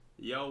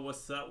Yo,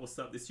 what's up? What's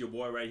up? This is your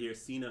boy right here,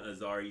 Sina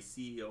Azari,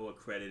 CEO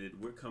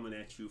Accredited. We're coming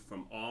at you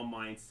from All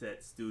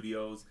Mindset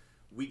Studios.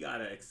 We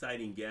got an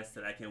exciting guest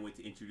that I can't wait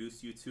to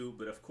introduce you to.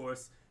 But of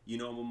course, you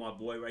know I'm with my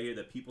boy right here,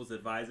 the People's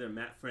Advisor,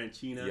 Matt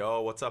Franchina.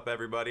 Yo, what's up,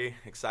 everybody?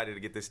 Excited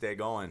to get this day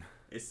going.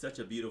 It's such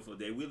a beautiful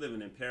day. We're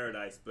living in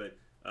paradise, but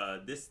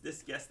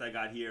this guest I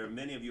got here,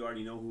 many of you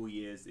already know who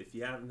he is. If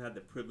you haven't had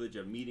the privilege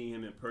of meeting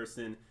him in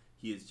person,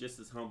 he is just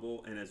as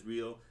humble and as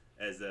real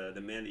as the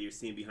man that you're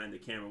seeing behind the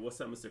camera.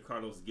 What's up, Mr.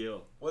 Carlos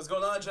Gil? What's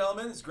going on,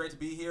 gentlemen? It's great to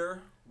be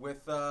here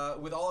with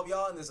all of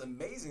y'all in this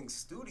amazing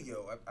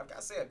studio. I've got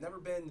to say, I've never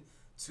been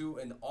to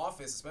an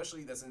office,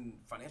 especially that's in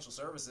financial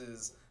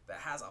services, that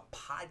has a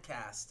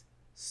podcast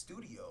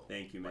studio.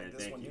 Thank you, man. Like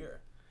this Thank one you. here.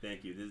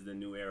 Thank you. This is the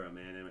new era,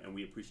 man, and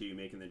we appreciate you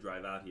making the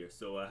drive out here.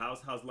 So,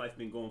 how's life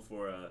been going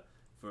for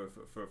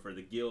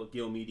the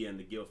Gil Media and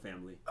the Gil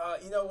family?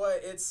 You know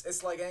what?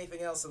 It's like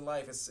anything else in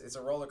life. It's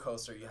a roller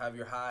coaster. You have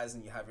your highs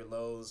and you have your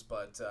lows,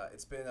 but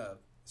it's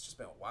just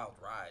been a wild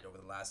ride over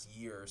the last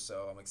year or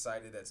so. I'm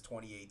excited that it's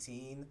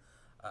 2018.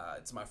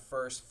 It's my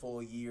first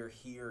full year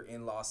here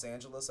in Los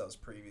Angeles. I was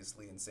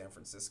previously in San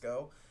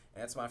Francisco,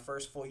 and it's my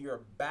first full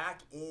year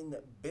back in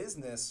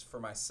business for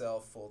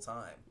myself full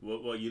time.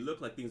 Well, you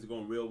look like things are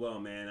going real well,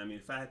 man. I mean,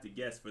 if I had to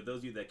guess, for those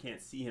of you that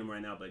can't see him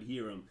right now but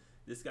hear him,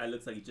 this guy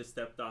looks like he just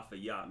stepped off a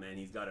yacht, man.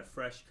 He's got a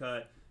fresh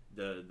cut.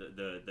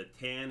 The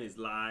tan is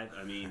live.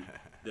 I mean,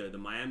 the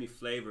Miami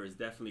flavor is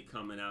definitely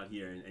coming out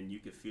here, and you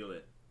can feel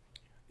it.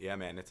 Yeah,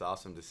 man, it's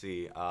awesome to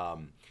see.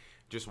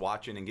 Just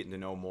watching and getting to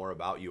know more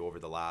about you over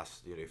the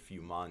last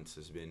few months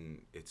has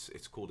been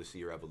it's cool to see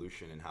your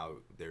evolution and how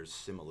there's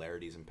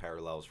similarities and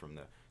parallels from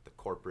the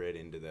corporate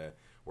into the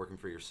working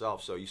for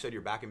yourself. So you said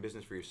you're back in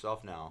business for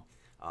yourself now.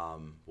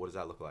 What does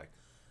that look like?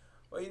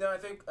 Well, I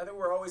think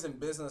we're always in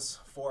business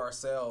for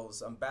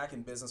ourselves. I'm back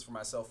in business for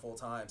myself full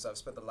time. So I've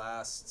spent the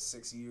last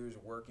 6 years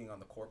working on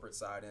the corporate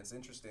side, and it's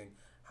interesting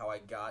how I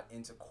got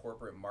into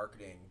corporate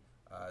marketing.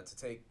 To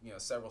take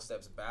several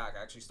steps back,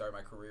 I actually started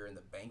my career in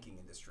the banking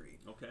industry.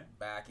 Okay.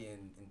 Back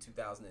in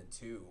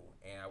 2002,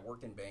 and I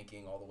worked in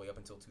banking all the way up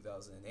until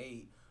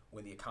 2008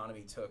 when the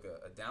economy took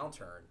a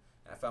downturn,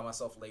 and I found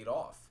myself laid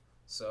off.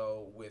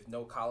 So with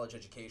no college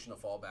education to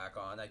fall back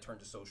on, I turned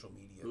to social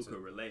media. Who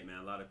could relate, man?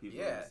 A lot of people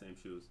are in the same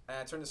shoes. And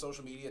I turned to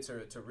social media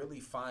to really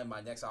find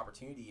my next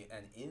opportunity,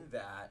 and in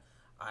that,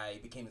 I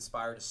became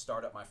inspired to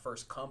start up my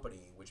first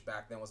company, which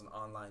back then was an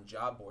online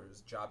job board. It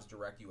was Jobs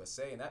Direct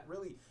USA, and that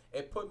really,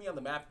 it put me on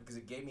the map because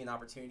it gave me an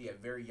opportunity at a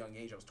very young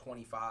age. I was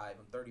 25.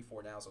 I'm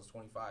 34 now, so I was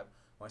 25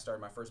 when I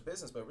started my first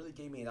business, but it really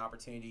gave me an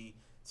opportunity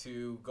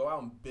to go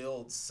out and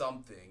build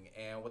something.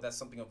 And what that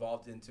something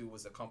evolved into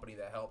was a company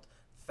that helped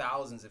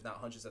thousands, if not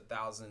hundreds of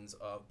thousands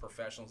of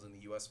professionals in the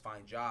U.S.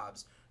 find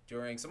jobs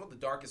during some of the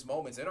darkest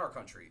moments in our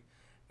country.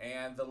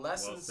 And the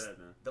lessons,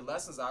 the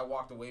lessons I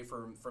walked away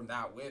from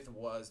that with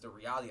was the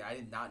reality. I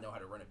did not know how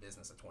to run a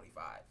business at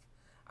 25.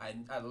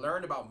 I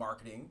learned about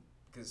marketing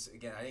because,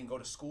 again, I didn't go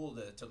to school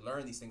to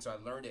learn these things, so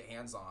I learned it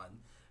hands-on.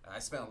 I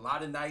spent a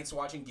lot of nights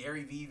watching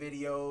Gary Vee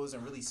videos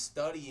and really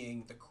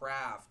studying the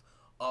craft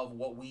of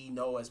what we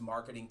know as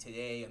marketing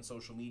today and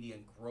social media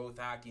and growth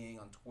hacking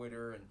on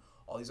Twitter and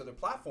all these other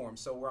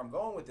platforms. So where I'm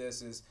going with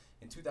this is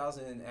in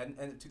end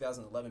of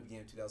 2011,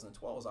 beginning of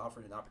 2012, I was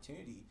offered an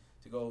opportunity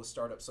to go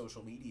start up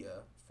social media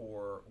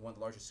for one of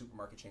the largest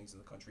supermarket chains in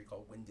the country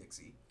called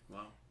Winn-Dixie.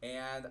 Wow.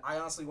 And I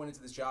honestly went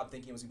into this job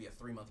thinking it was going to be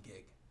a 3-month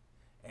gig.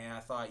 And I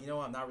thought,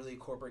 I'm not really a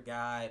corporate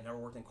guy. I've never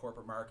worked in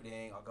corporate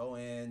marketing. I'll go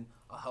in,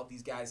 I'll help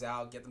these guys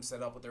out, get them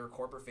set up with their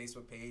corporate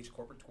Facebook page,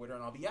 corporate Twitter,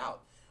 and I'll be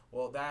out.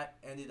 Well, that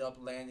ended up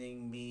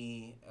landing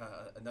me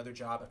another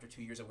job after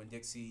 2 years at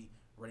Winn-Dixie,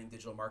 running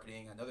digital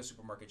marketing, another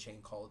supermarket chain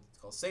called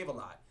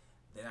Save-A-Lot.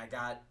 Then I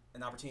got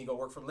an opportunity to go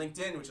work for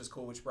LinkedIn, which is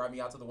cool, which brought me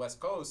out to the West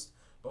Coast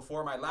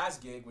before my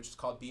last gig, which is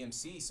called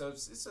BMC. So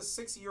it's a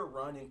 6-year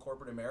run in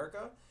corporate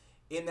America.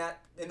 In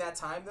that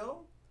time,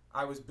 though,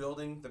 I was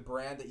building the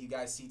brand that you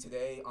guys see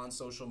today on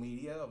social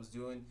media. I was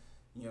doing,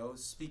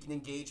 speaking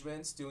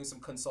engagements, doing some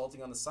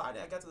consulting on the side.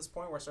 And I got to this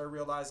point where I started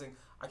realizing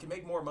I could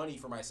make more money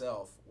for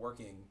myself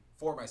working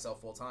for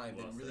myself full time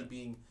than really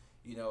being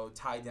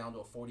tied down to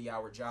a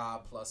 40-hour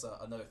job plus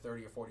another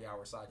 30 or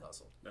 40-hour side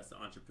hustle. That's the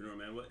entrepreneur,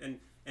 man.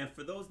 And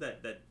for those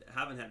that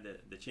haven't had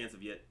the chance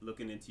of yet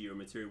looking into your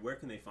material, where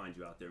can they find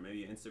you out there?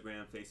 Maybe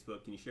Instagram,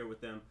 Facebook. Can you share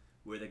with them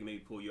where they can maybe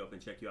pull you up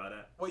and check you out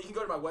at? Well, you can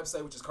go to my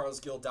website, which is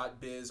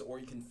carlosgil.biz, or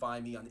you can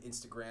find me on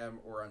Instagram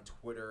or on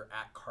Twitter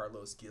at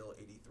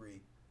carlosgil83.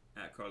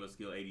 At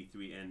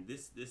carlosgil83. And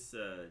this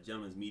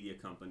gentleman's media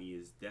company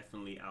is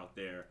definitely out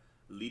there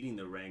leading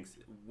the ranks.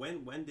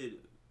 When did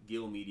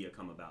Gil Media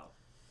come about?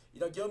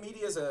 Gil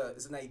Media is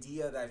an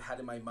idea that I've had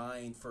in my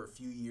mind for a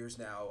few years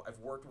now. I've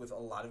worked with a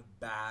lot of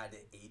bad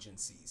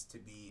agencies, to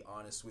be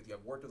honest with you.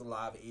 I've worked with a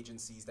lot of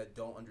agencies that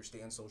don't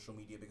understand social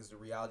media because the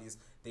reality is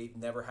they've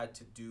never had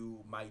to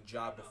do my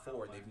job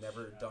before. They've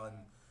never done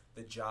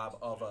the job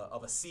of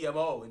a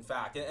CMO, in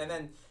fact. And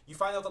then you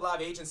find out a lot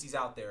of agencies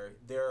out there,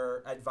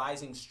 they're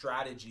advising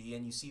strategy,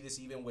 and you see this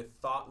even with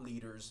thought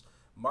leaders,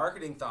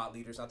 marketing thought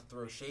leaders, not to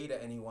throw shade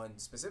at anyone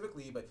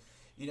specifically, but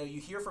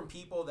You hear from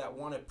people that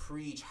want to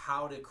preach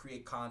how to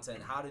create content,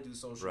 how to do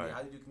social media,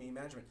 how to do community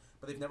management,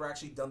 but they've never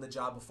actually done the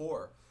job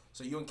before.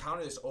 So you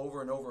encounter this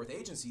over and over with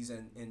agencies,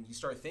 and you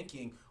start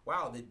thinking,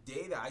 wow, the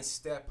day that I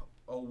step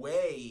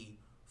away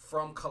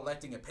from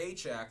collecting a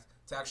paycheck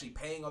to actually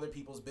paying other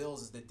people's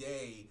bills is the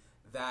day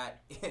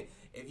that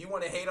if you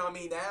want to hate on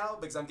me now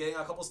because I'm getting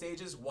on a couple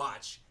stages,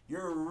 watch.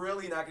 You're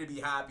really not going to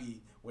be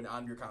happy when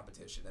I'm your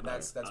competition. And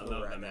that's where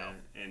we're at now.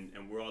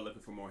 And we're all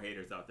looking for more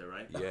haters out there,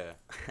 right? Yeah.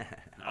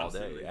 All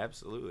day.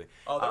 Absolutely.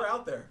 Oh, they're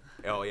out there.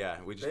 Oh, yeah.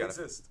 We just got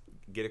to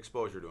get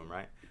exposure to them,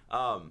 right?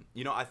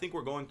 I think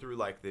we're going through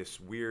like this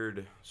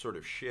weird sort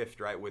of shift,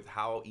 right, with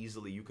how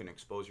easily you can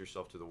expose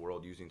yourself to the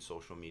world using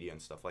social media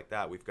and stuff like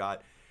that. We've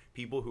got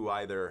people who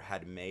either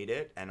had made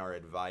it and are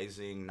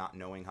advising, not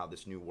knowing how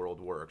this new world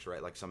works,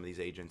 right, like some of these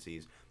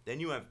agencies. Then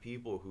you have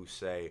people who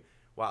say,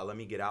 wow, let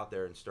me get out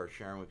there and start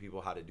sharing with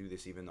people how to do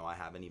this even though I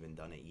haven't even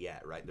done it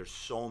yet, right? There's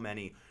so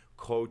many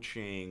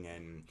coaching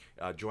and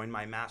join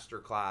my master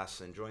class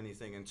and join these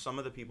things. And some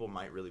of the people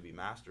might really be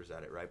masters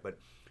at it, right? But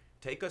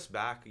take us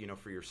back,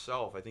 for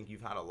yourself. I think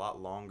you've had a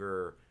lot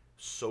longer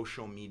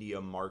social media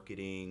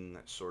marketing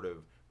sort of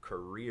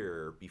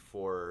career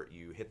before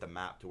you hit the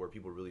map to where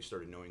people really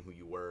started knowing who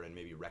you were and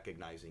maybe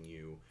recognizing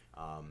you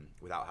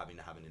without having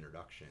to have an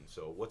introduction.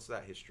 So what's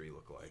that history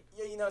look like?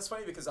 Yeah, it's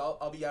funny because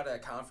I'll be out at a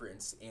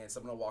conference and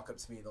someone will walk up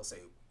to me and they'll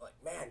say, like,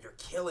 man, you're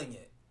killing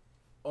it.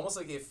 Almost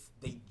like if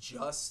they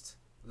just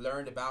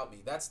learned about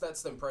me. That's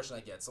the impression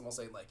I get. Someone will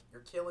say, like,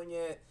 you're killing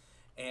it.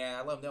 And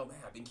I let them know, man,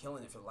 I've been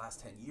killing it for the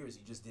last 10 years.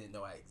 You just didn't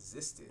know I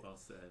existed. Well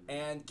said.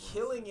 And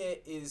killing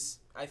it is,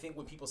 I think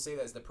when people say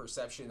that, is the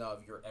perception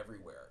of you're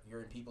everywhere.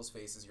 You're in people's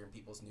faces. You're in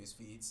people's news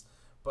feeds.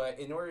 But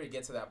in order to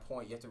get to that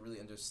point, you have to really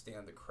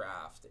understand the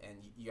craft. And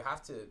you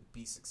have to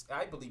be,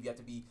 I believe you have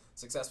to be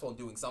successful in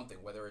doing something,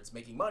 whether it's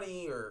making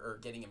money or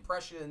getting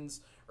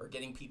impressions or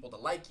getting people to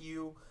like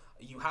you.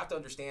 You have to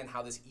understand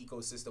how this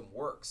ecosystem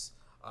works.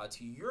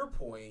 To your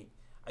point,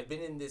 I've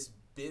been in this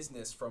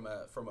business from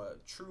a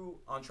true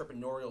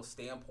entrepreneurial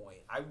standpoint.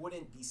 I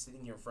wouldn't be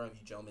sitting here in front of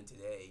you gentlemen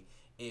today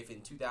if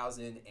in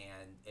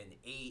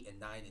 2008 and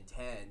 9 and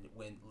 10,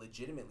 when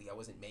legitimately I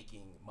wasn't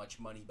making much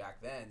money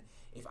back then,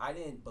 if I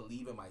didn't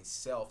believe in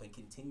myself and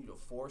continue to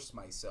force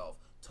myself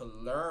to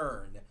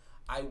learn,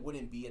 I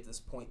wouldn't be at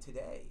this point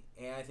today.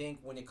 And I think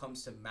when it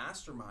comes to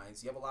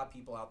masterminds, you have a lot of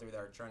people out there that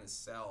are trying to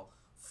sell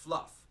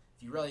fluff.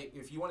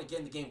 If you want to get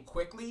in the game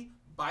quickly,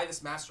 buy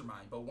this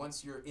mastermind. But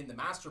once you're in the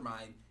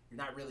mastermind, you're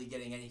not really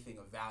getting anything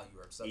of value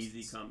or substance.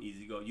 Easy come,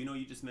 easy go.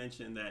 You just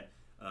mentioned that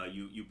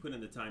you put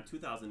in the time.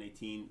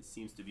 2018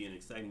 seems to be an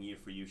exciting year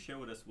for you. Share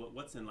with us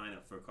what's in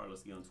lineup for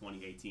Carlos Gil in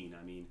 2018.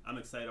 I mean, I'm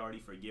excited already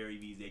for Gary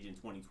V's Agent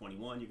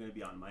 2021. You're going to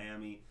be out in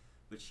Miami.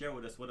 But share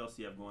with us what else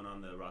you have going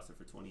on the roster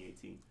for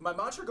 2018. My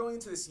mantra going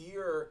into this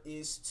year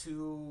is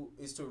to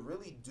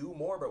really do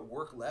more but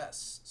work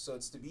less. So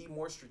it's to be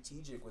more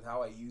strategic with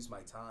how I use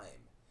my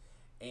time.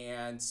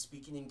 And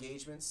speaking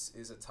engagements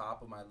is a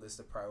top of my list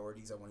of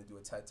priorities. I want to do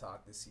a TED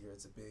Talk this year.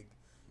 It's a big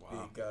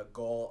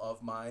goal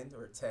of mine,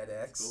 or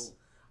TEDx. Cool.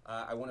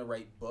 I want to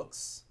write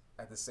books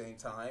at the same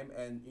time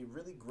and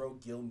really grow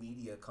Gil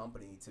Media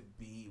Company to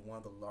be one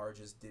of the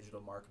largest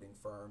digital marketing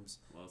firms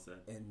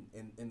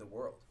in the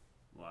world.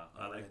 Wow,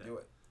 I like that. Do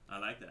it. I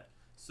like that.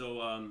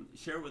 So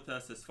share with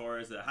us as far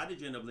as how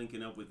did you end up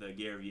linking up with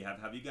Gary Vee?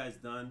 Have you guys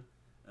done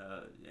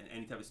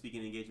any type of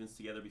speaking engagements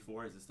together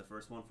before? Is this the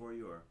first one for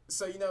you, or?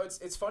 So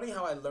it's funny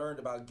how I learned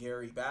about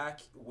Gary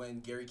back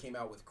when Gary came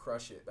out with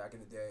Crush It back in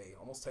the day,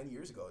 almost 10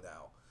 years ago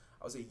now.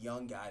 I was a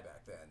young guy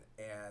back then,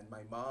 and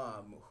my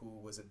mom, who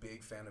was a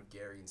big fan of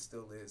Gary and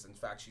still is, in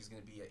fact, she's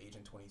going to be at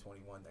Agent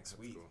 2021 next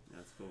week. Cool.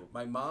 That's cool.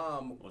 My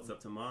mom... What's up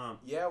to mom?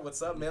 Yeah,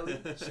 what's up, Millie?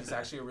 She's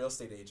actually a real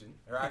estate agent.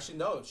 Or actually,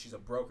 no, she's a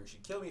broker.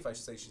 She'd kill me if I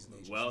should say she's an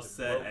agent. Well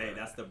said. Hey,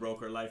 that's the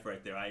broker life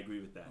right there. I agree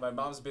with that. My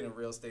mom's been in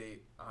real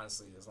estate,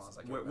 honestly, as long as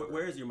I can remember.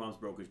 Where is your mom's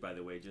brokerage, by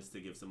the way, just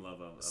to give some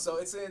love? So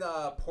it's in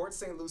Port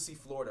St. Lucie,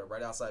 Florida,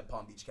 right outside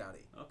Palm Beach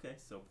County. Okay,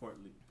 so Port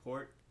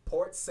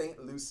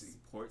St. Lucie.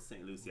 Port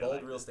St. Lucie.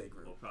 Bold real estate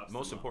group. Well,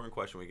 most important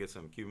question: we get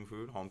some Cuban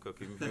food, home cooked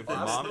Cuban food Oh,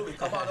 from absolutely.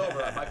 mom. Come on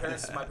over.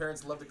 My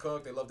parents love to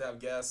cook. They love to have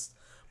guests.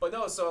 But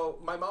no, so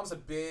my mom's a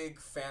big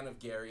fan of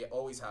Gary.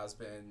 Always has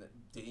been,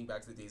 dating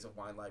back to the days of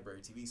Wine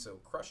Library TV. So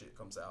Crush It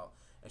comes out,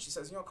 and she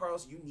says,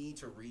 Carlos, you need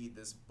to read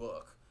this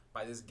book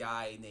by this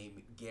guy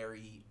named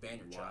Gary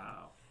Vaynerchuk.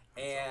 Wow.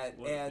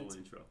 What a cool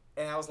intro.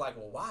 And I was like,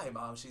 well, why,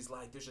 Mom? She's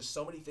like, there's just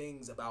so many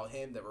things about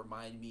him that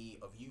remind me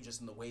of you, just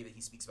in the way that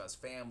he speaks about his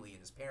family and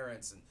his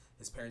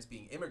parents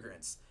being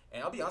immigrants.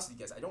 And I'll be honest with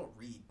you guys, I don't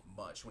read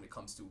much when it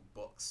comes to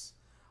books.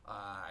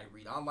 I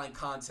read online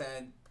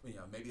content.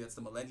 Maybe that's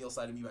the millennial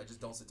side of me, but I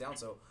just don't sit down.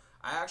 So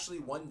I actually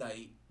one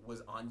night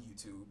was on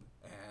YouTube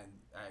and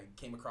I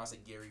came across a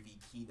Gary Vee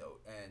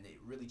keynote, and it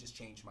really just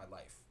changed my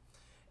life.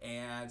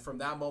 And from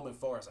that moment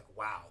forward, I was like,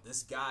 wow,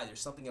 this guy,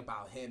 there's something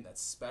about him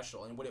that's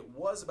special. And what it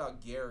was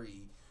about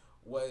Gary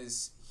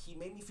was he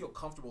made me feel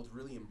comfortable with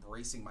really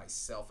embracing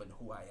myself and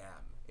who I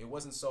am. It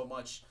wasn't so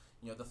much,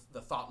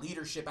 the thought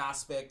leadership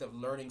aspect of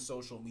learning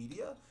social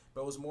media,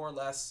 but it was more or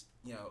less,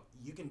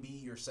 you can be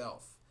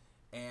yourself.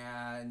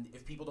 And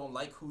if people don't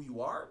like who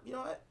you are, you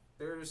know what?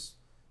 There's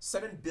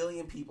 7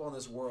 billion people in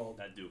this world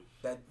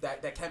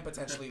that can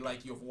potentially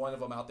like you if one of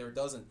them out there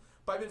doesn't.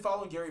 But I've been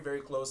following Gary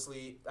very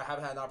closely. I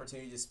haven't had an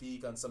opportunity to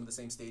speak on some of the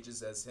same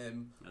stages as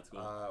him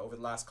over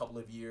the last couple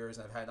of years,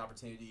 and I've had an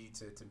opportunity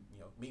to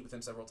meet with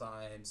him several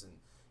times and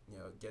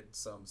get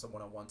some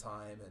one-on-one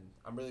time. And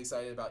I'm really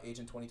excited about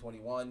Agent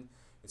 2021.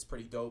 It's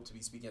pretty dope to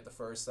be speaking at the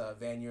first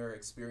Vanier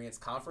Experience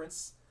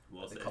Conference.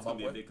 Well, it's going to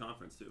be a big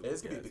conference too. It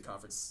is going to be a big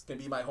conference. It's going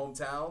to be my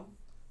hometown.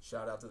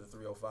 Shout out to the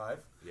 305.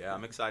 Yeah,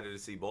 I'm excited to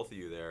see both of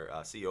you there.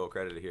 CEO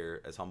accredited here,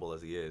 as humble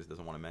as he is,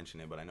 doesn't want to mention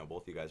it, but I know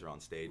both of you guys are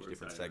on stage,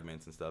 different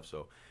segments and stuff,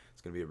 so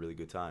it's going to be a really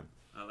good time.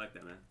 I like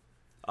that,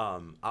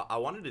 man. I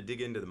wanted to dig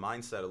into the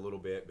mindset a little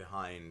bit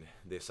behind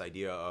this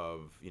idea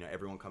of,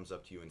 everyone comes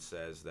up to you and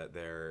says that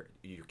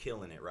you're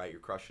killing it, right?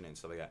 You're crushing it and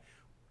stuff like that.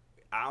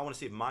 I want to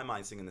see if my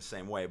mind's thinking the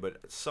same way, but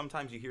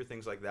sometimes you hear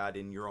things like that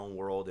in your own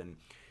world and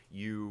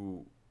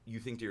you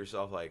think to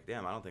yourself like,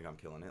 damn, I don't think I'm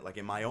killing it. Like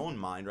in my own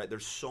mind, right,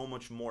 there's so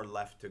much more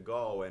left to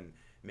go, and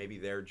maybe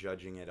they're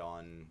judging it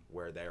on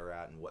where they're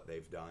at and what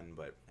they've done.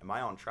 But am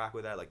I on track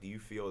with that? Like, do you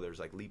feel there's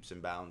like leaps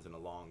and bounds and a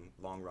long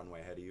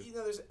runway ahead of you?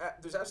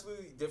 There's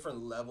absolutely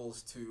different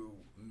levels to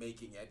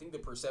making it. I think the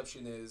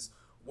perception is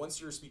once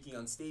you're speaking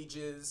on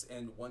stages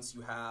and once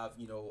you have,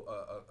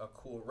 a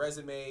cool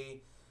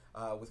resume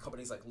with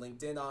companies like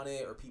LinkedIn on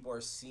it, or people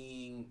are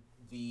seeing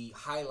the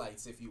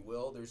highlights, if you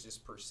will, there's this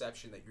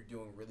perception that you're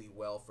doing really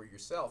well for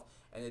yourself.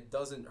 And it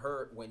doesn't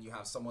hurt when you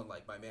have someone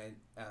like my man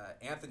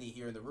Anthony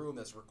here in the room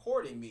that's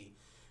recording me.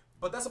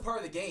 But that's a part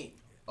of the game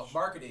of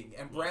marketing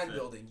and brand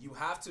building. You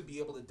have to be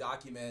able to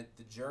document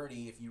the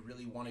journey if you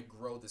really want to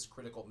grow this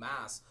critical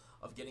mass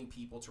of getting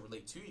people to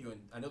relate to you. And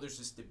I know there's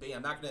this debate.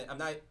 I'm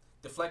not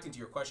deflecting to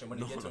your question. I'm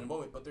going to get to it in a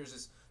moment. But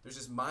there's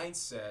this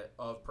mindset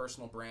of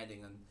personal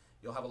branding, and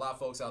you'll have a lot of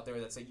folks out there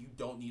that say you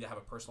don't need to have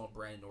a personal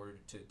brand in order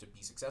to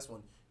be successful.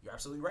 And you're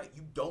absolutely right.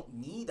 You don't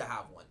need to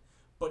have one.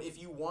 But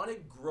if you want to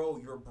grow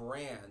your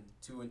brand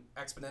to an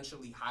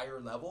exponentially higher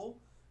level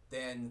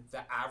than the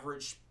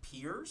average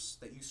peers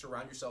that you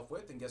surround yourself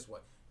with, then guess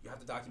what? You have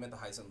to document the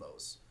highs and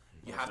lows.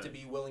 You have to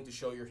be willing to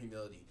show your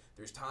humility.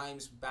 There's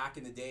times back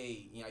in the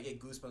day, I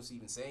get goosebumps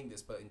even saying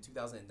this, but in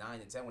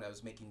 2009 and 10 when I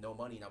was making no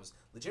money and I was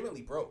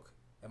legitimately broke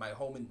and my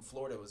home in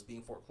Florida was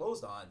being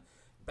foreclosed on,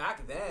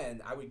 back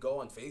then, I would go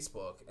on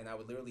Facebook and I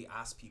would literally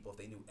ask people if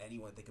they knew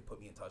anyone that they could put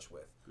me in touch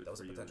with that was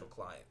a potential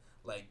client.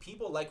 Like,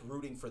 people like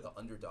rooting for the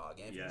underdog.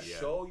 And if you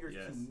show your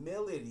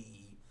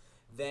humility,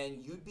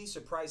 then you'd be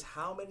surprised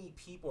how many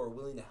people are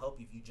willing to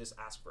help you if you just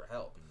ask for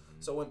help. Mm-hmm.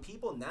 So when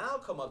people now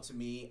come up to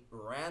me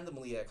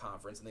randomly at a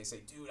conference and they say,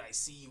 dude, I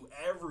see you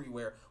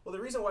everywhere. Well, the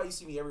reason why you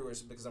see me everywhere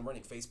is because I'm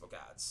running Facebook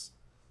ads.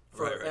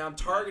 And I'm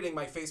targeting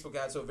my Facebook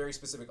ads to a very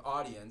specific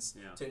audience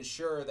to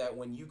ensure that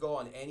when you go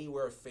on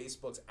anywhere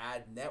Facebook's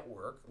ad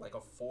network, like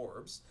a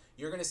Forbes,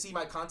 you're going to see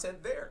my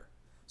content there.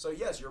 So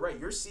yes, you're right.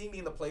 You're seeing me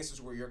in the places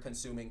where you're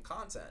consuming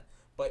content.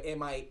 But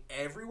am I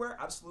everywhere?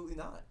 Absolutely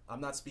not. I'm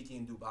not speaking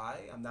in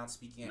Dubai. I'm not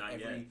speaking at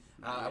every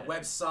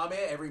web summit,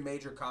 every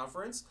major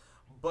conference.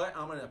 But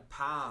I'm on a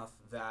path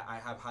that I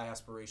have high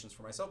aspirations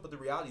for myself. But the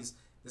reality is,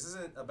 this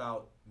isn't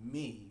about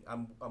me.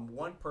 I'm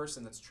one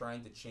person that's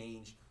trying to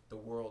change the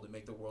world and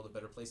make the world a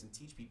better place and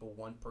teach people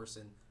one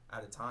person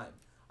at a time.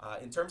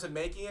 In terms of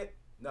making it,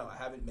 no, I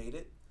haven't made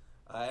it.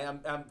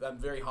 I'm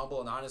very humble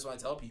and honest when I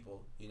tell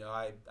people.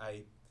 I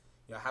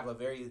have a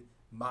very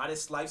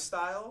modest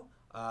lifestyle.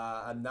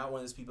 I'm not one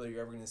of those people that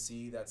you're ever going to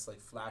see that's like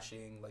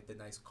flashing like the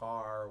nice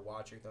car or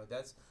watch or anything like that.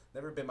 That's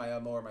never been my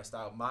MO or my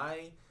style.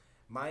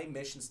 My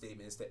mission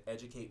statement is to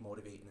educate,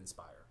 motivate, and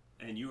inspire.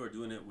 And you are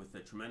doing it with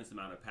a tremendous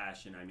amount of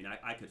passion. I mean,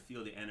 I could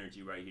feel the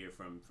energy right here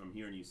from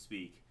hearing you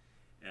speak.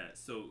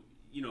 So,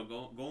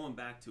 going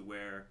back to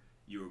where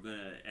you were going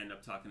to end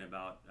up talking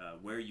about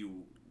where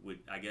you would,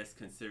 I guess,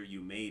 consider you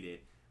made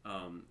it.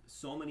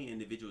 So many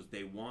individuals,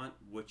 they want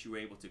what you were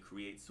able to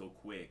create so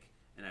quick.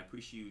 And I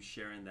appreciate you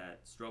sharing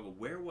that struggle.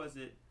 Where was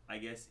it, I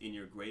guess, in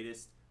your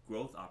greatest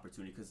growth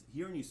opportunity? Because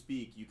hearing you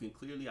speak, you can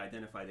clearly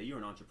identify that you're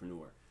an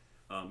entrepreneur.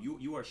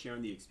 You are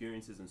sharing the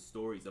experiences and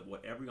stories of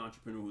what every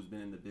entrepreneur who's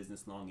been in the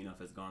business long enough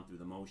has gone through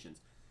the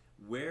motions.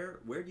 Where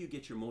do you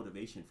get your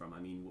motivation from? I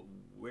mean,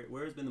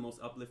 where has been the most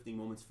uplifting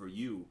moments for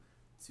you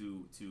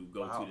to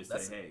go to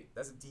say, hey?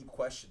 That's a deep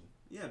question.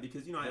 Yeah,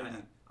 because,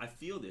 I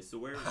feel this.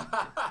 So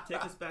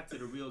take us back to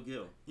the real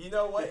Gil. You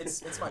know what?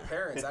 It's my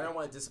parents. I don't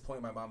want to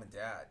disappoint my mom and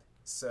dad.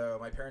 So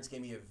my parents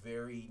gave me a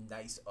very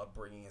nice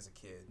upbringing as a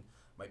kid.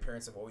 My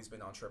parents have always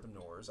been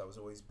entrepreneurs. I was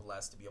always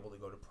blessed to be able to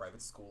go to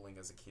private schooling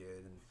as a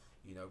kid and,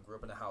 grew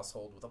up in a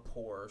household with a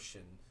Porsche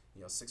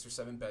and, 6 or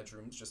 7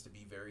 bedrooms, just to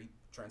be very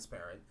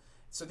transparent.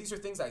 So these are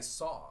things I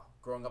saw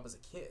growing up as a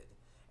kid.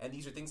 And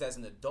these are things as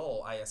an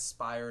adult I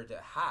aspire to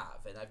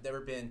have. And I've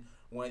never been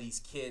one of these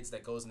kids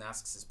that goes and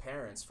asks his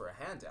parents for a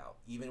handout.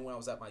 Even when I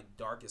was at my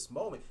darkest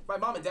moment, my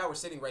mom and dad were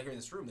sitting right here in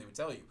this room. They would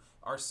tell you,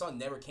 our son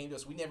never came to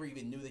us. We never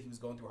even knew that he was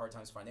going through hard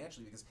times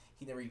financially because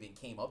he never even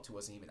came up to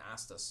us and even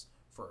asked us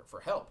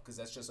for help, because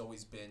that's just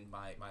always been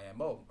my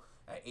MO.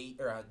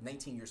 At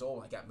 19 years old,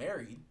 when I got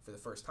married for the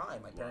first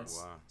time, my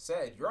parents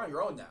said, "You're on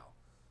your own now.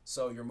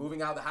 So you're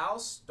moving out of the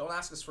house. Don't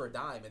ask us for a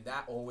dime." And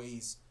that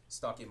always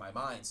stuck in my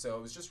mind. So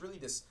it was just really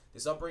this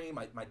upbringing.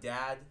 My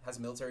dad has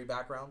a military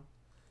background.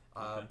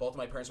 Both of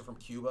my parents are from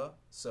Cuba,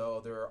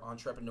 so they're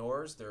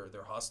entrepreneurs.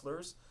 They're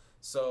hustlers.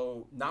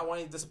 So not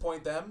wanting to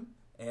disappoint them,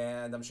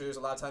 and I'm sure there's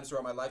a lot of times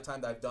throughout my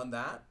lifetime that I've done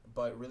that,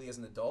 but really as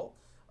an adult,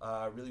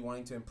 really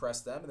wanting to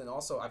impress them. And then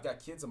also I've got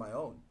kids of my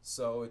own,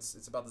 so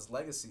it's about this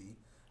legacy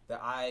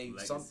that I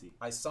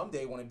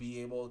someday want to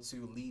be able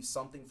to leave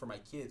something for my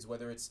kids.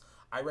 Whether it's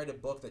I read a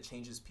book that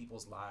changes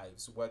people's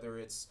lives, whether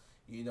it's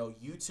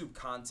YouTube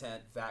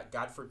content that,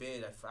 God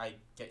forbid, if I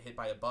get hit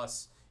by a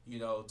bus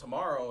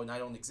tomorrow and I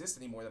don't exist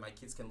anymore, that my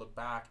kids can look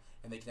back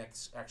and they can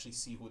actually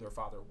see who their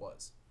father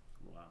was.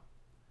 Wow.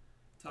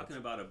 Talking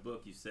about a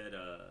book, you said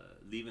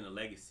leaving a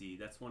legacy.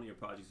 That's one of your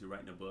projects. You're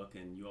writing a book,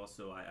 and you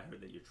also, I heard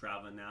that you're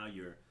traveling now.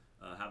 You're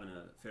having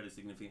a fairly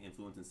significant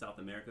influence in South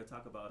America.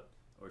 Talk about,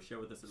 or share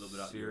with us a little bit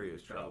about your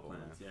travel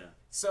plans. Man. Yeah.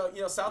 So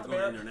South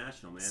America,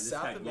 international, man. This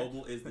guy,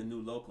 global is the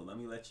new local. Let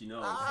me let you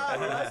know. I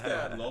like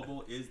that.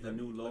 Global is the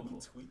new local. Let me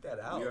tweet that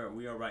out.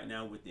 We are right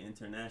now with the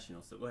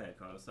international. So go ahead,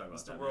 Carlos. Sorry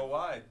about that. Mr.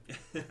 Worldwide.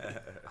 I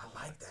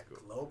like that.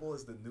 Global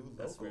is the new local.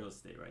 That's real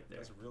estate right there.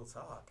 That's real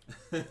talk.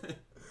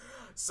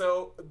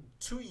 So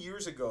 2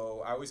 years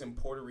ago, I was in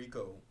Puerto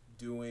Rico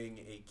doing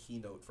a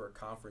keynote for a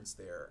conference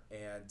there,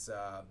 and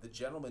the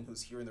gentleman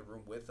who's here in the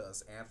room with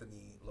us,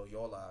 Anthony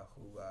Loyola,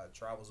 who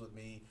travels with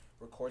me,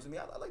 records with me.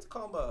 I like to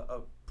call him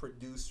a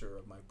producer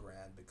of my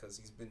brand, because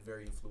he's been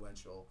very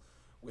influential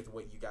with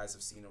what you guys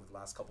have seen over the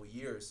last couple of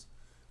years.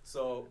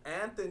 So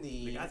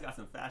Anthony, the guy's got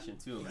some fashion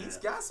too, man. He's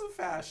got some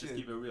fashion. Just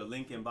keep it real.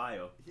 Link in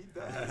bio. He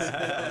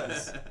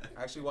does.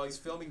 Actually, while he's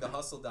filming the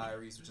Hustle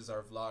Diaries, which is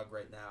our vlog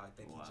right now, I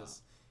think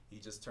he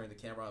just turned the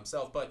camera on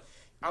himself. But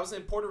I was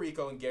in Puerto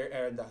Rico, and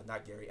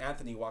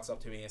Anthony walks up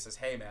to me and says,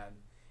 "Hey, man,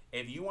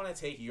 if you want to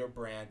take your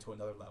brand to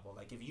another level,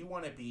 like if you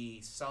want to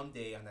be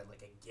someday on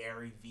a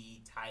Gary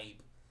V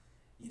type,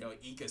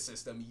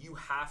 ecosystem, you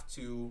have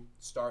to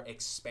start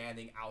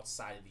expanding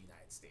outside of the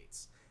United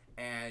States.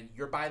 And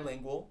you're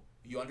bilingual,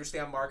 you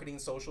understand marketing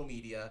and social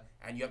media,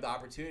 and you have the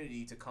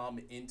opportunity to come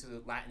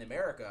into Latin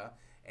America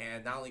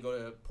and not only go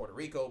to Puerto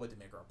Rico, but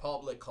Dominican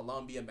Republic,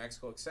 Colombia,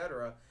 Mexico,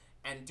 etc.,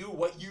 and do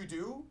what you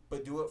do,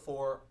 but do it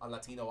for a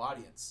Latino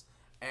audience."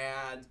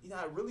 And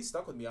it really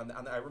stuck with me.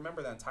 I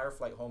remember that entire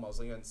flight home. I was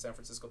living in San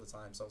Francisco at the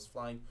time, so I was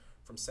flying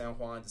from San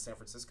Juan to San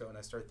Francisco, and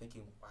I started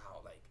thinking,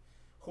 wow,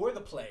 who are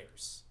the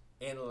players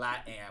in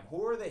LATAM?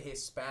 Who are the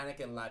Hispanic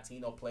and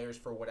Latino players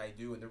for what I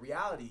do? And the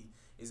reality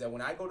is that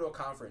when I go to a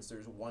conference,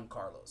 there's one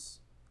Carlos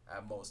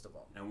at most of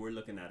them. And we're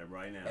looking at him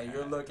right now. And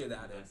you're looking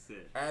at him. That's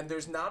it. And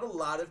there's not a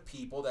lot of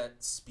people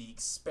that speak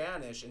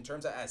Spanish in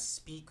terms of as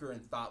speaker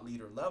and thought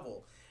leader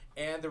level.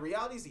 And the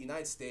reality is the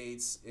United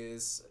States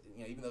is,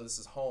 even though this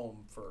is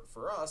home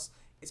for us,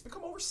 it's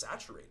become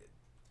oversaturated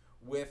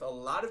with a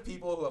lot of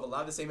people who have a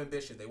lot of the same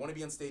ambition. They want to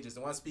be on stages,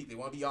 they want to speak, they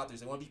want to be authors,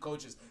 they want to be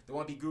coaches, they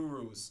want to be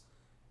gurus.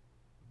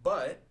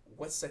 But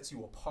what sets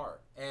you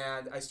apart?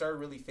 And I started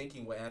really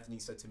thinking what Anthony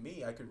said to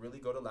me. I could really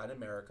go to Latin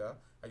America.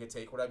 I could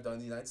take what I've done in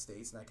the United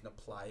States and I can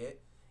apply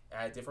it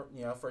at different,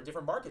 for a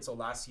different market. So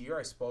last year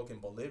I spoke in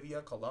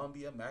Bolivia,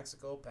 Colombia,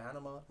 Mexico,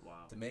 Panama,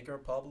 Dominican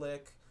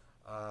Republic.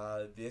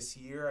 This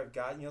year I've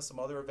got some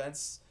other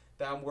events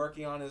that I'm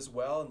working on as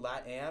well in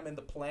LATAM, and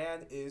the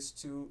plan is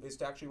to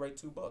actually write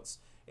 2 books.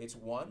 It's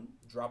one,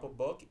 drop a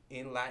book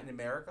in Latin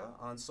America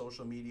on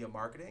social media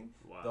marketing.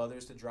 Wow. The other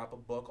is to drop a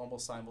book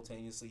almost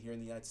simultaneously here in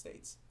the United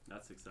States.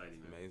 That's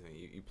exciting. Man. Amazing.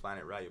 You plan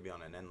it right, you'll be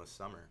on an endless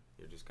summer.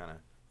 You're just kind of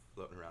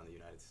floating around the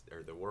United States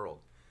or the world.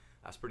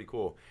 That's pretty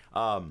cool.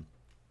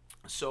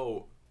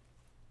 So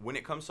when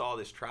it comes to all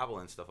this travel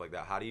and stuff like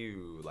that, how do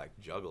you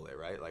juggle it,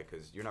 right?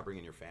 Because you're not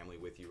bringing your family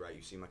with you, right?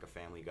 You seem like a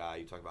family guy.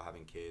 You talk about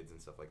having kids and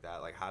stuff like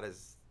that. How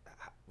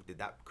did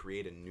that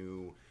create a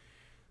new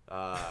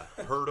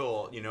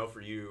hurdle,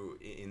 for you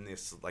in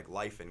this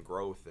life and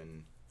growth?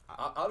 And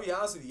I'll be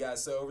honest with you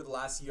guys. So over the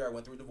last year, I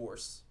went through a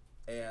divorce,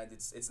 and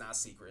it's not a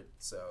secret.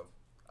 So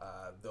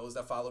those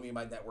that follow me in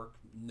my network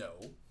know.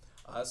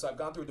 So I've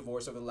gone through a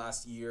divorce over the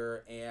last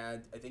year,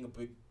 and I think a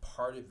big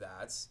part of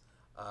that,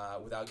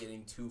 without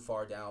getting too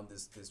far down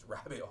this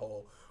rabbit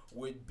hole,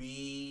 would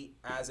be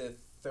as a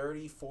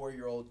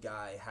 34-year-old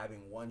guy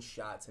having one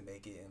shot to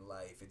make it in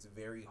life. It's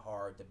very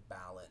hard to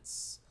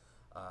balance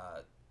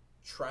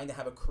trying to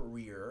have a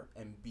career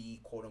and be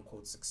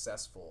quote-unquote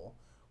successful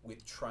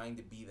with trying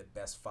to be the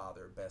best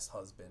father, best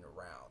husband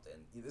around.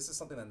 And this is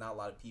something that not a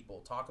lot of people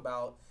talk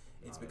about.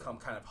 It's become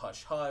kind of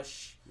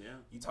hush-hush. Yeah.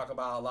 You talk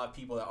about a lot of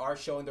people that are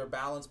showing their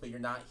balance, but you're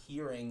not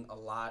hearing a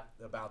lot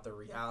about the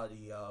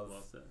reality of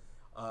Well said.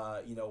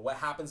 What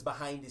happens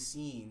behind the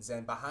scenes.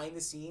 And behind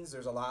the scenes,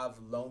 there's a lot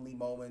of lonely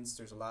moments.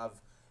 There's a lot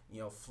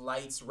of,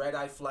 flights,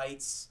 red-eye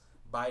flights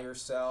by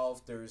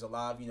yourself. There's a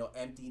lot of,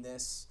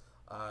 emptiness.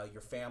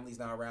 Your family's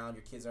not around,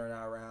 your kids are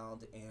not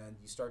around, and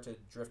you start to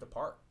drift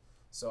apart.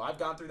 So I've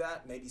gone through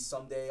that. Maybe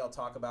someday I'll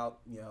talk about,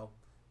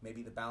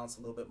 maybe the balance a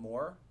little bit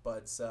more.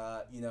 But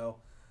I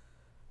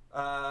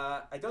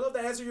don't know if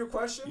that answered your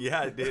question.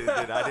 Yeah, it did.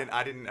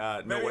 I didn't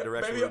know what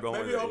direction we were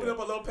going. Maybe open up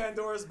a little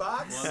Pandora's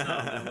box. Well,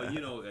 no,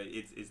 man, well,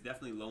 it's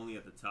definitely lonely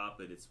at the top,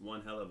 but it's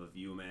one hell of a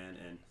view, man.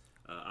 And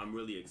I'm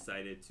really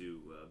excited to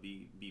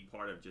be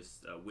part of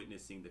just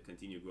witnessing the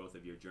continued growth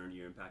of your journey.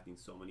 You're impacting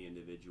so many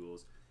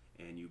individuals,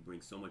 and you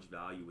bring so much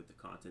value with the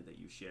content that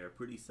you share.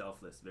 Pretty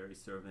selfless, very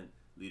servant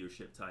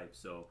leadership type.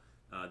 So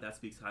that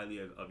speaks highly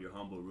of your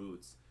humble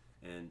roots.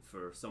 And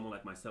for someone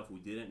like myself who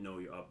didn't know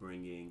your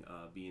upbringing,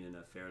 being in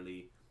a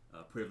fairly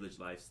privileged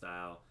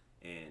lifestyle,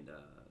 and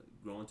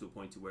growing to a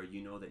point to where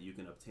you know that you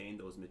can obtain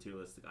those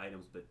materialistic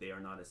items, but they are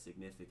not as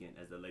significant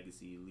as the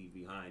legacy you leave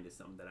behind, is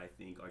something that I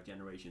think our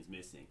generation's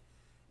missing.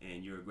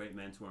 And you're a great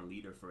mentor and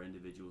leader for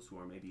individuals who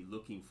are maybe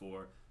looking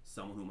for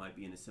someone who might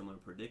be in a similar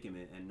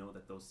predicament, and know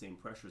that those same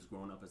pressures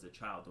growing up as a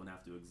child don't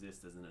have to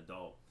exist as an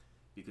adult,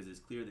 because it's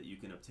clear that you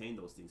can obtain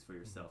those things for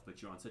yourself,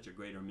 but you're on such a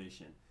greater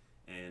mission.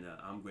 And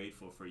I'm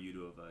grateful for you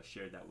to have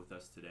shared that with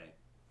us today.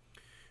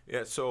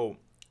 Yeah, so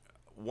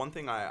one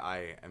thing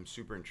I am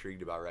super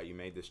intrigued about, right? You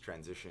made this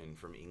transition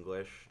from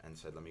English and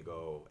said, let me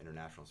go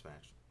international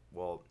Spanish.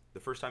 Well, the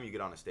first time you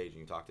get on a stage and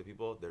you talk to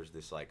people, there's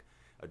this like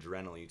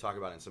adrenaline. You talk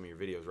about it in some of your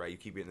videos, right? You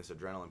keep getting this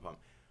adrenaline pump.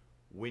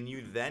 When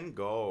you then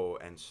go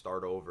and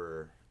start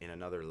over in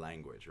another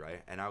language,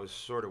 right? And I was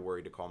sort of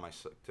worried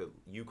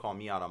you call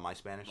me out on my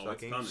Spanish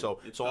sucking.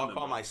 So I'll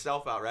call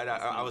myself out, right?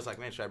 I was like,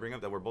 man, should I bring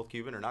up that we're both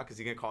Cuban or not? Because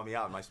you're going to call me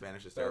out and my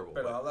Spanish is terrible.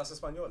 Pero hablas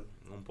español.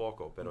 Un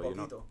poco, pero un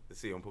poquito.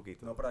 Sí, un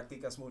poquito. No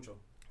practicas mucho.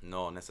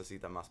 No,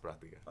 necesita más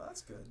práctica. Oh,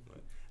 that's good.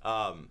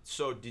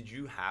 So did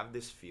you have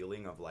this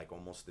feeling of like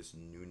almost this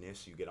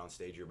newness? You get on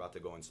stage, you're about to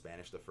go in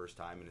Spanish the first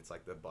time, and it's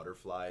like the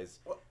butterflies.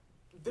 Well,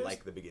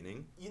 like the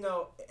beginning?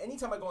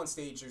 Anytime I go on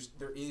stage,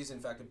 there is in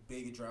fact a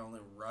big adrenaline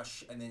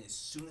rush, and then as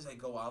soon as I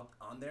go out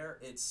on there,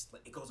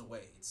 it goes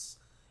away.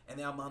 And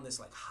then I'm on this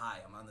like high.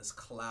 I'm on this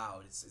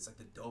cloud. It's like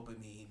the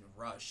dopamine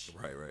rush.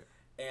 Right.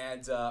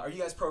 And are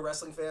you guys pro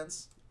wrestling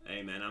fans?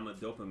 Hey, man, I'm a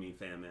dopamine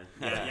fan, man.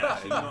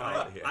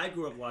 Yeah. I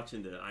grew up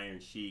watching the Iron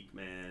Sheik,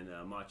 man,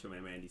 Macho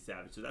Man Randy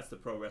Savage. So that's the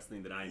pro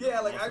wrestling that I know. Yeah,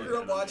 like I grew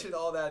up watching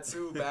all that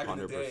too back in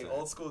the day,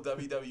 old school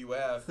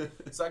WWF.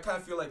 So I kind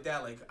of feel like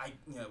that. Like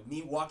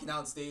me walking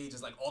on stage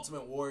as like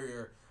Ultimate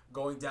Warrior,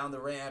 going down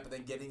the ramp and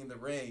then getting in the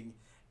ring.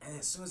 And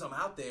as soon as I'm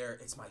out there,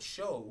 it's my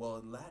show. Well,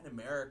 in Latin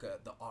America,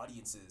 the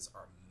audiences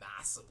are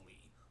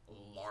massively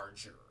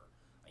larger.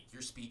 Like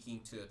you're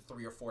speaking to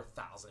 3,000 or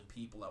 4,000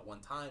 people at one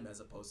time,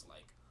 as opposed to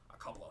like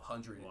couple of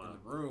hundred in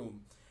the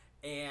room,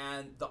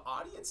 and the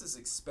audience is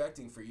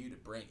expecting for you to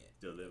bring it.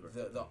 Deliver.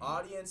 The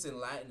audience in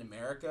Latin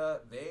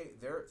America,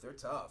 they're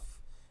tough.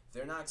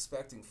 They're not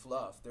expecting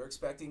fluff. They're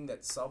expecting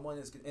that someone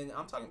is, and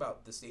I'm talking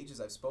about the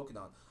stages I've spoken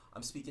on.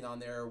 I'm speaking on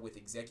there with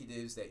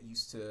executives that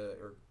used to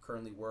or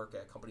currently work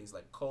at companies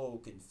like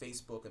Coke and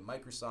Facebook and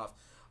Microsoft.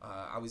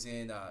 I was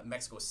in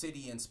Mexico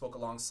City and spoke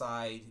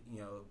alongside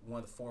one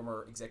of the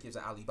former executives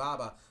at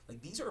Alibaba. Like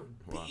these are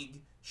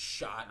big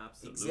shot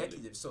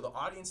executives. So the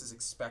audience is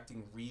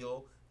expecting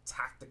real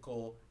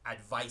tactical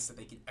advice that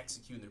they can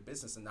execute in their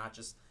business and not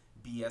just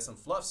BS and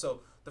fluff.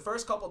 So the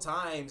first couple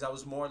times I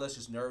was more or less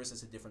just nervous.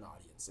 It's a different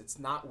audience. It's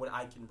not what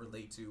I can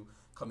relate to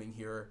coming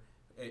here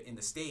in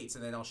the States.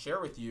 And then I'll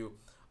share with you,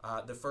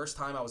 the first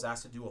time I was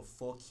asked to do a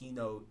full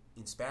keynote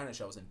in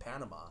Spanish, I was in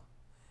Panama.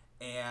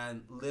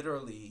 And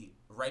literally,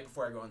 right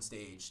before I go on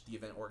stage, the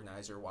event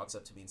organizer walks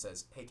up to me and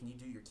says, hey, can you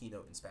do your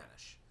keynote in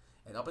Spanish?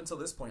 And up until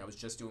this point, I was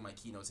just doing my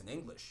keynotes in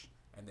English.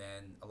 And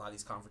then a lot of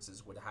these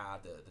conferences would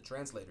have the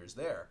translators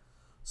there.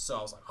 So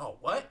I was like, oh,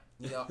 what?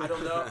 I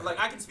don't know. Like,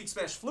 I can speak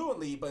Spanish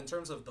fluently, but in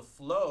terms of the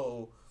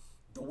flow,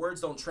 the words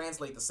don't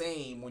translate the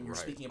same when you're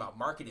speaking about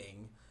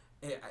marketing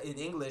in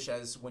English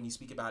as when you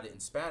speak about it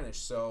in Spanish.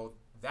 So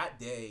that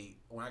day,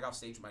 when I got off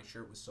stage, my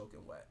shirt was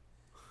soaking wet.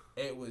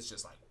 It was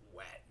just like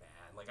wet, man.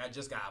 Like I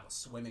just got out of a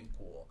swimming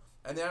pool.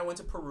 And then I went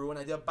to Peru and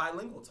I did a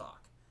bilingual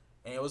talk.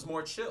 And it was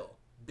more chill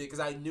because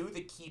I knew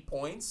the key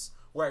points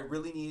where I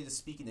really needed to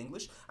speak in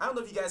English. I don't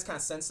know if you guys kind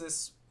of sense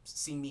this,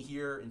 seeing me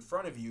here in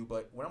front of you,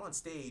 but when I'm on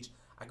stage,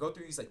 I go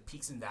through these like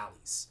peaks and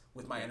valleys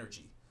with my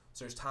energy.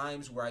 So there's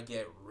times where I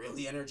get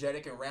really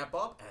energetic and ramp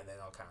up, and then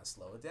I'll kind of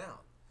slow it down.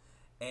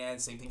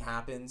 And same thing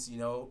happens,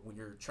 when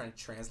you're trying to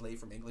translate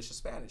from English to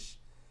Spanish.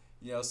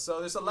 So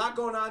there's a lot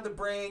going on in the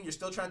brain. You're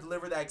still trying to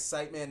deliver that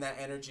excitement and that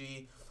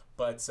energy.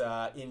 But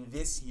in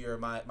this year,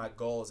 my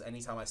goal is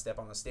anytime I step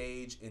on a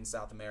stage in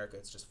South America,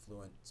 it's just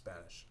fluent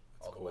Spanish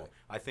all the way.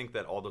 I think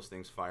that all those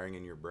things firing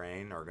in your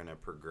brain are going to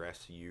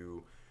progress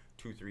you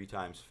 2-3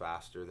 times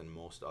faster than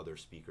most other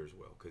speakers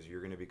will, because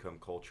you're going to become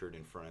cultured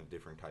in front of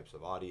different types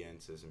of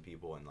audiences and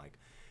people. And like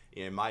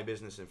in my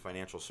business in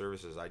financial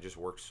services, I just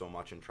worked so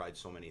much and tried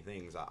so many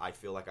things. I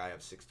feel like I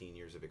have 16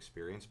 years of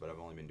experience, but I've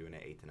only been doing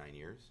it 8 to 9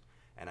 years.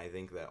 And I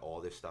think that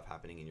all this stuff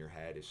happening in your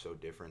head is so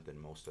different than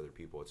most other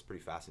people. It's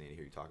pretty fascinating to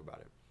hear you talk about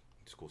it.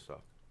 It's cool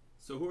stuff.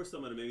 So who are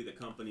some of maybe the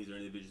companies or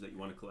individuals that you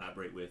want to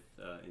collaborate with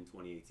in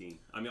 2018?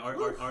 I mean,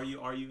 are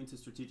you into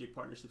strategic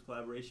partnerships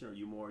collaboration, or are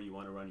you more you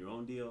want to run your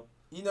own deal?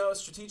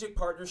 Strategic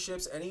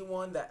partnerships,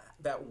 anyone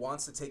that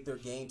wants to take their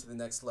game to the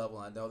next level.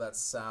 I know that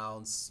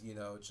sounds,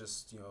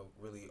 just,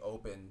 really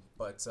open,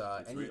 but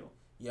It's real.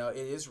 It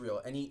is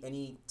real.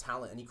 Any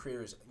talent, any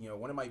creators,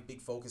 one of my big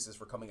focuses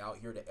for coming out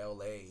here to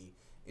LA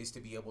is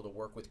to be able to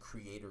work with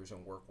creators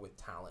and work with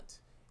talent.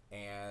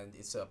 And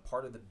it's a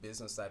part of the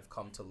business that I've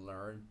come to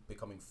learn,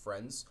 becoming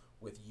friends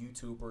with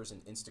YouTubers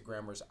and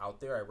Instagrammers out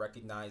there. I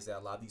recognize that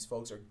a lot of these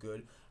folks are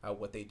good at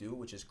what they do,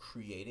 which is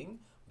creating,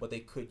 but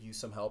they could use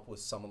some help with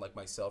someone like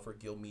myself or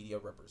Guild Media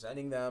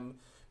representing them,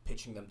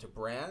 pitching them to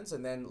brands,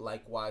 and then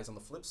likewise on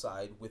the flip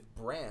side with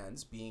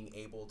brands being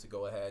able to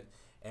go ahead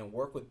and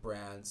work with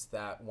brands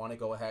that want to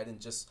go ahead and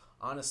just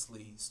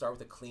honestly start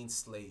with a clean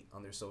slate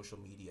on their social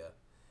media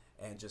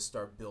and just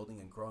start building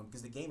and growing,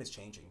 because the game is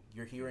changing.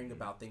 You're hearing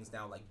about things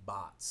now like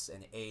bots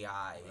and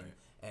AI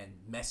and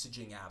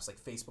messaging apps like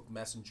Facebook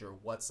Messenger,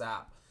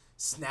 WhatsApp,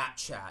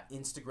 Snapchat,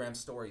 Instagram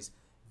stories.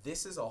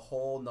 This is a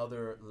whole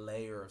nother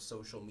layer of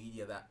social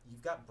media that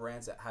you've got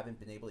brands that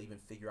haven't been able to even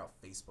figure out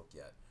Facebook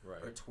yet,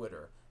 or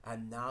Twitter.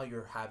 And now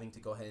you're having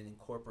to go ahead and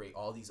incorporate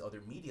all these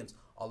other mediums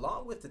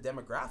along with the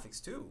demographics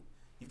too.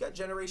 You've got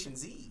Generation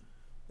Z.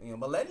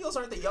 Millennials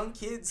aren't the young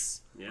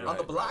kids on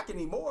the block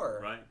anymore.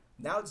 Right.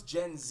 Now it's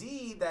Gen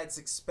Z that's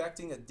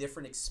expecting a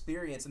different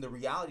experience. And the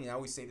reality, and I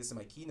always say this in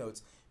my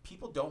keynotes,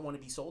 people don't want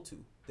to be sold to.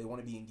 They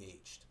want to be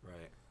engaged.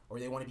 Right. Or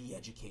they want to be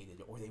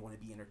educated, or they want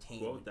to be entertained.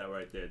 Quote that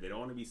right there. They don't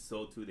want to be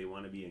sold to, they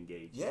want to be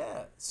engaged.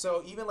 Yeah.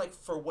 So even like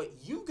for what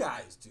you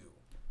guys do,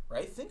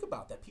 right? Think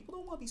about that. People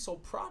don't want to be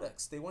sold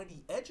products. They want to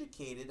be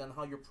educated on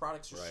how your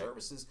products or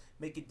services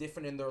make it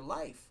different in their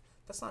life.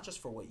 That's not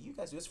just for what you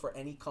guys do. It's for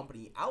any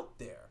company out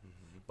there.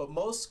 Mm-hmm. But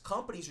most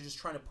companies are just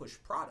trying to push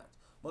product.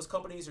 Most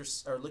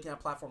companies are looking at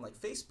a platform like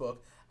Facebook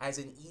as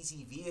an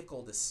easy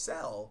vehicle to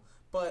sell.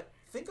 But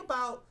think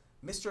about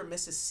Mr. and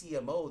Mrs.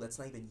 CMO that's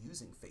not even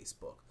using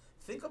Facebook.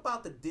 Think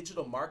about the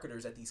digital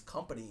marketers at these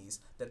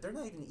companies that they're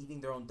not even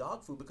eating their own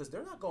dog food because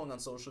they're not going on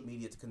social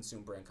media to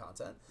consume brand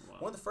content. Wow.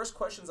 One of the first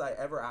questions I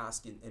ever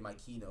ask in my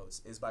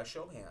keynotes is by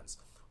show of hands.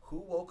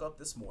 Who woke up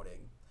this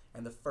morning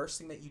and the first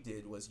thing that you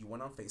did was you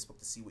went on Facebook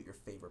to see what your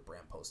favorite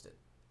brand posted?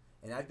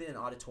 And I've been in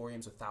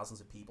auditoriums with thousands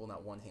of people,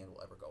 not one hand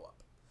will ever go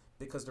up.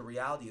 Because the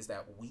reality is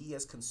that we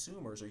as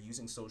consumers are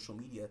using social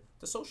media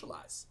to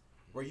socialize.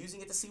 We're using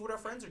it to see what our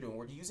friends are doing.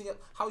 We're using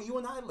it how you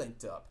and I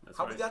linked up. That's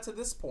how right. we got to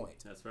this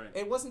point. That's right.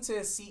 It wasn't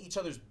to see each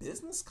other's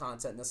business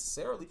content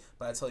necessarily,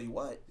 but I tell you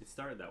what. It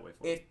started that way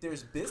for me. If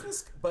there's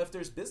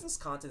business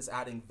content that's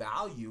adding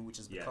value, which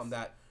has become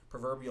that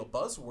proverbial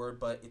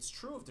buzzword, but it's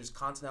true. If there's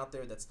content out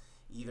there that's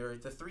either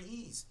the 3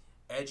 E's,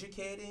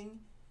 educating,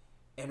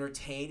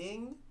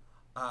 entertaining,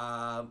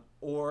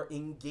 or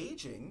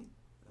engaging,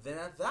 then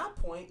at that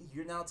point,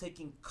 you're now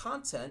taking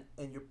content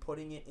and you're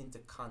putting it into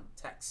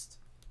context.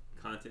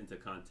 Content to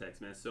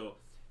context, man. So,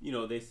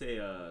 they say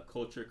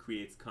culture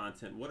creates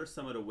content. What are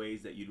some of the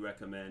ways that you'd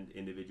recommend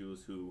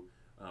individuals who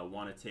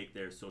want to take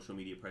their social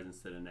media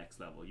presence to the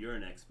next level? You're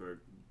an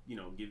expert.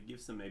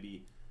 Give some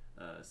maybe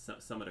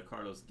some of the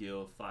Carlos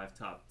Gil 5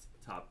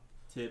 top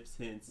tips,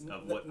 hints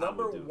of what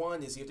Number I would do.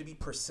 one is you have to be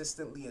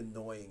persistently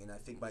annoying, and I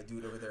think my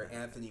dude over there,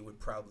 Anthony, would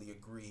probably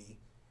agree.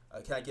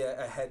 Can I get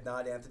a head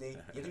nod, Anthony? You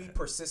have to be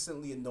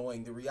persistently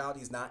annoying. The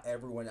reality is not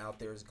everyone out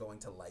there is going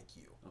to like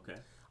you. Okay.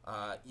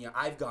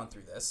 I've gone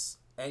through this.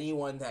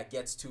 Anyone that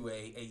gets to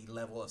a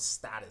level of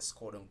status,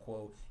 quote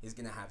unquote, is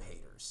going to have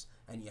haters.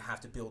 And you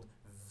have to build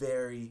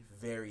very,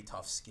 very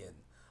tough skin.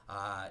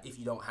 If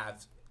you don't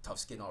have tough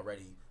skin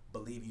already,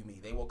 believe you me,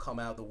 they will come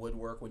out of the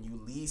woodwork when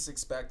you least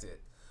expect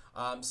it.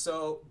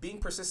 So being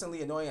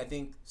persistently annoying, I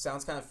think,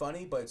 sounds kind of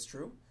funny, but it's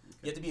true.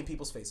 You have to be in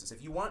people's faces.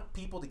 If you want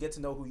people to get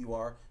to know who you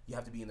are, you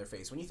have to be in their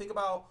face. When you think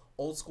about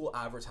old school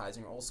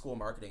advertising or old school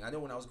marketing, I know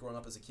when I was growing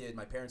up as a kid,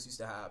 my parents used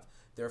to have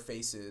their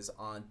faces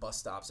on bus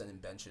stops and in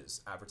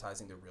benches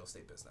advertising their real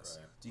estate business.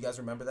 Right. Do you guys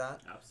remember that?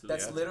 Absolutely.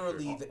 That's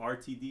literally the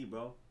RTD,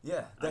 bro.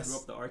 Yeah. I grew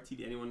up the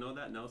RTD. Anyone know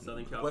that? No?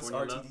 Southern California.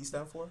 What's RTD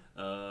stand for?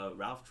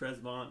 Ralph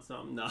Tresvant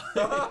something. No.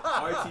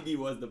 RTD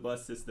was the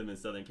bus system in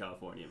Southern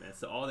California, man.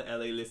 So all the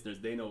LA listeners,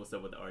 they know what's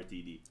up with the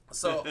RTD.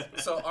 So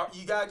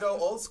you gotta go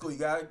old school. You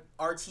gotta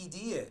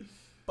RTD it,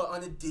 but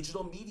on a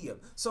digital medium.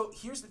 So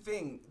here's the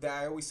thing that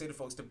I always say to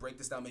folks to break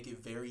this down, make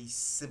it very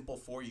simple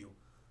for you.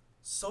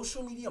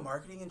 Social media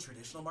marketing and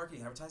traditional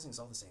marketing advertising is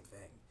all the same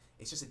thing.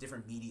 It's just a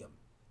different medium.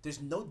 There's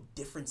no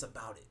difference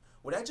about it.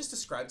 What I just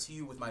described to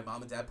you with my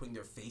mom and dad putting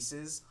their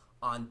faces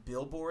on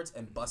billboards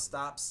and bus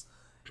stops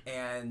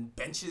and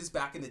benches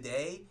back in the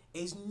day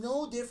is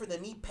no different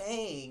than me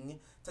paying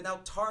to now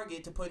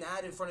Target to put an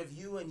ad in front of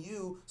you and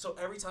you, so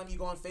every time you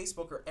go on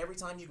Facebook or every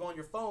time you go on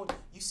your phone,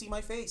 you see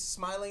my face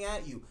smiling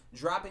at you,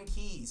 dropping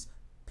keys,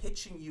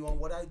 pitching you on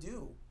what I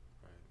do.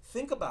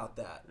 Think about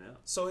that. Yeah.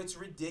 So it's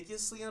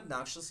ridiculously and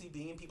obnoxiously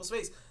being in people's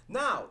face.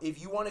 Now, if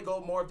you want to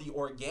go more of the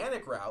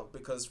organic route,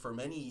 because for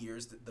many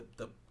years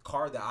the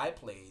card that I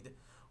played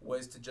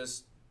was to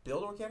just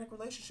build organic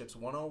relationships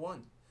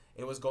 101.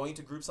 It was going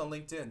to groups on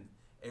LinkedIn.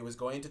 It was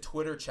going to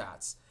Twitter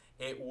chats.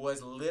 It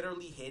was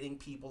literally hitting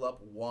people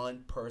up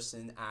one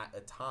person at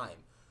a time.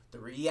 The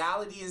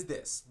reality is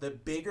this: the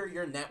bigger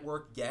your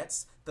network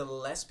gets, the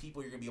less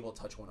people you're going to be able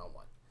to touch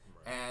one-on-one.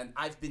 Right. And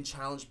I've been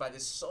challenged by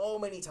this so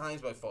many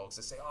times by folks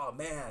that say, oh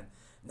man,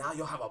 now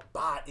you'll have a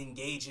bot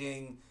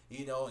engaging,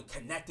 and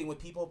connecting with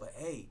people. But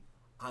hey,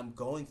 I'm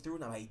going through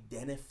and I'm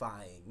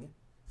identifying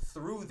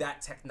through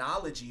that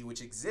technology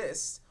which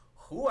exists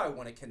who I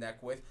want to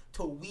connect with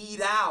to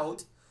weed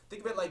out.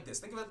 Think of it like this.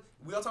 Think of it,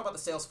 we all talk about the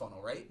sales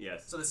funnel, right?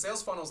 Yes. So the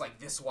sales funnel is like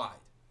this wide.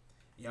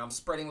 I'm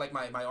spreading like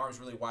my arms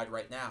really wide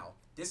right now.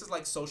 This is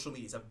like social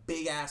media. It's a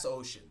big ass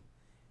ocean.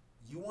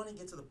 You want to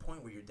get to the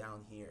point where you're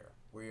down here,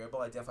 where you're able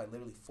to identify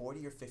literally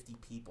 40 or 50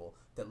 people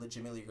that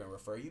legitimately are going to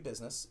refer you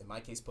business. In my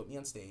case, put me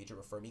on stage or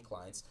refer me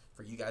clients.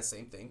 For you guys,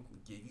 same thing,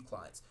 give you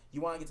clients.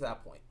 You want to get to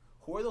that point.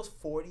 Who are those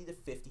 40 to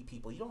 50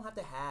 people? You don't have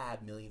to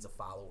have millions of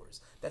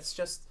followers. That's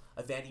just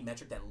a vanity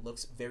metric that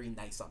looks very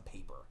nice on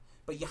paper.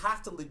 But you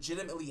have to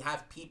legitimately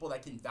have people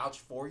that can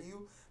vouch for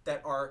you,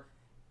 that are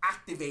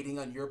activating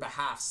on your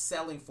behalf,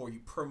 selling for you,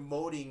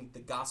 promoting the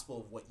gospel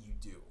of what you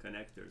do.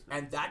 Connectors. Man.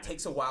 And that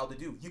takes a while to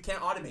do. You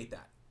can't automate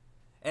that.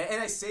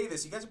 And I say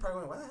this, you guys are probably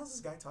wondering, why the hell is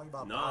this guy talking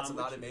about bots and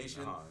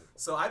automation? No.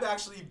 So I've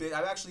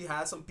actually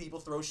had some people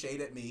throw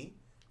shade at me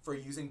for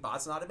using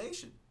bots and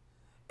automation.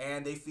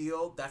 And they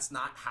feel that's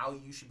not how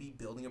you should be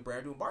building a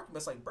brand doing marketing. But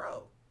it's like,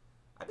 bro,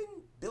 I've been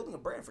building a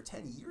brand for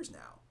 10 years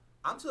now.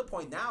 I'm to the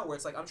point now where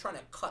it's like I'm trying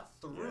to cut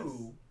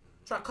through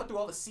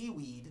all the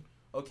seaweed,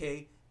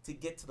 okay, to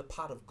get to the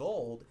pot of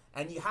gold.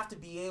 And you have to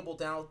be able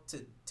now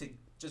to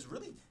just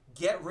really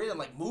get rid of,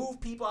 like, move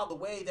people out of the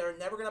way. They're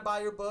never going to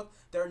buy your book.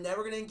 They're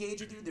never going to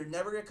engage with you. They're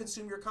never going to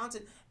consume your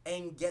content,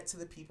 and get to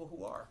the people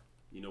who are.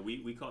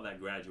 We call that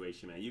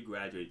graduation, man. You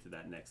graduate to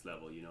that next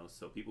level,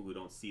 so people who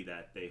don't see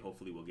that, they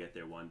hopefully will get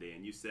there one day.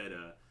 And you said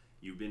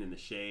you've been in the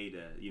shade,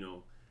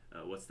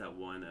 what's that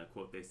one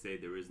quote they say,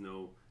 there is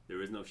no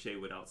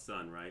shade without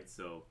sun, right?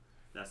 So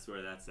that's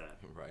where that's at.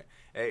 Right.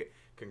 Hey,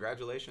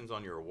 congratulations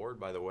on your award,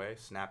 by the way.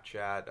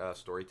 Snapchat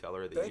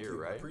Storyteller of the Year, right? Thank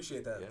you. I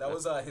appreciate that. Yeah, that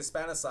was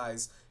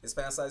Hispanicize.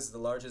 Hispanicize is the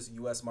largest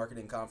U.S.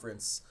 marketing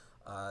conference.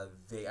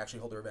 They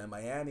actually hold their event in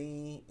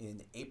Miami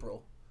in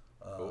April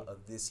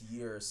of this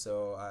year.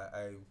 So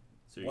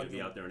So you're gonna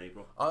be out there in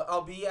April?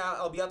 I'll be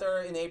out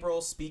there in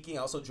April speaking.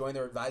 I also joined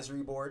their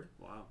advisory board.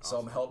 Wow. So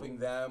awesome. I'm helping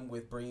them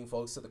with bringing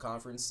folks to the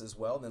conference as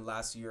well. And then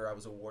last year I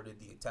was awarded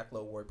the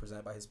Tekla Award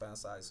presented by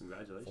Hispanicize.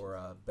 Congratulations.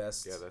 For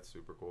best. Yeah, that's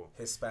super cool.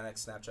 Hispanic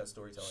Snapchat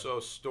storytelling. So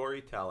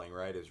storytelling,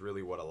 right, is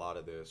really what a lot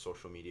of the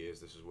social media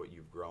is. This is what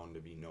you've grown to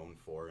be known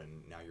for,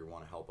 and now you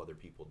want to help other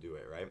people do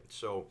it, right?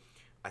 So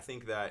I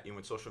think that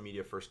when social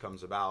media first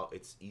comes about,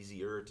 it's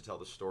easier to tell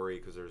the story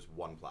because there's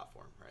one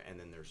platform, right? And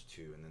then there's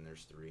two, and then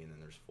there's three, and then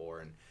there's four.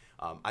 And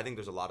I think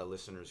there's a lot of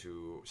listeners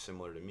who,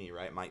 similar to me,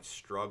 right, might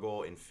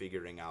struggle in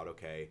figuring out,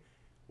 okay,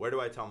 where do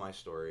I tell my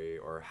story,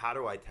 or how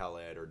do I tell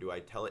it, or do I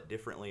tell it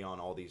differently on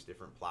all these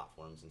different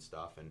platforms and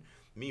stuff? And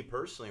me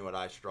personally, what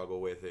I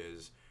struggle with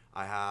is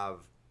I have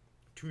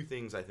two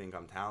things I think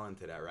I'm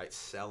talented at, right?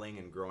 Selling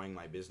and growing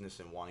my business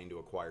and wanting to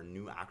acquire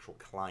new actual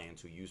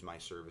clients who use my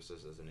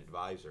services as an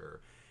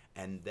advisor,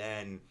 and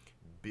then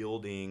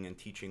building and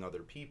teaching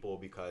other people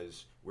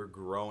because we're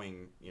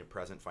growing,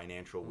 Present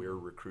Financial, we're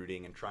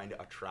recruiting and trying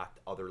to attract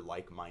other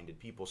like-minded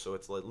people. So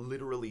it's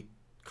literally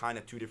kind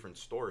of two different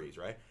stories,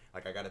 right?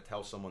 Like I got to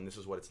tell someone this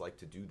is what it's like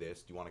to do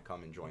this. Do you want to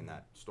come and join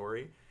that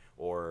story?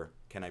 Or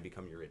can I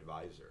become your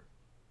advisor?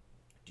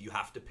 Do you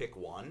have to pick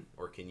one,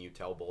 or can you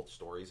tell both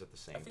stories at the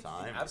same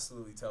time? You can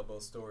absolutely tell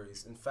both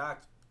stories. In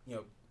fact,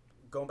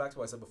 going back to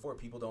what I said before,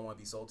 people don't want to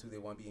be sold to, they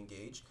want to be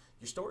engaged.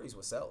 Your story is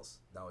what sells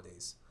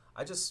nowadays.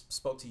 I just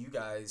spoke to you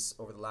guys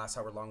over the last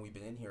however long we've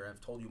been in here, and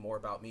I've told you more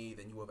about me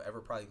than you have ever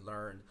probably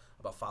learned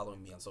about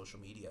following me on social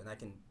media. And I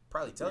can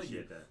probably tell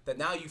you that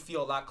now you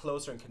feel a lot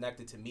closer and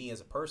connected to me as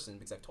a person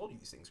because I've told you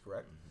these things,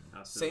 correct?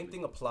 Mm-hmm. Same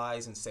thing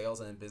applies in sales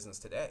and in business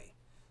today.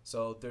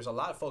 So there's a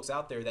lot of folks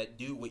out there that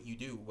do what you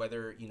do,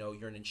 whether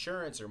you're in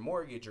insurance or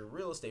mortgage or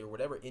real estate or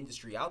whatever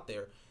industry out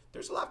there.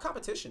 There's a lot of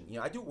competition.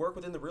 I do work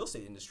within the real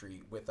estate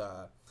industry with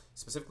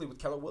specifically with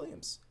Keller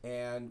Williams.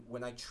 And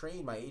when I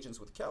train my agents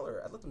with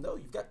Keller, I let them know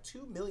you've got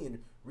 2 million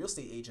real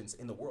estate agents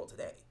in the world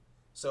today.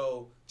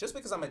 So just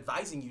because I'm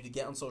advising you to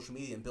get on social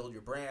media and build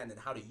your brand and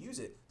how to use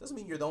it doesn't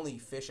mean you're the only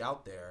fish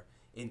out there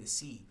in the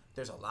sea.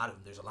 There's a lot of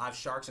them. There's a lot of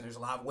sharks and there's a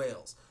lot of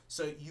whales.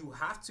 So you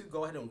have to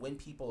go ahead and win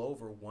people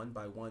over one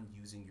by one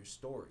using your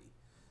story.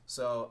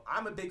 So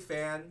I'm a big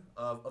fan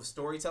of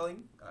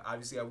storytelling.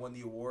 Obviously, I won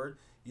the award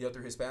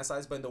through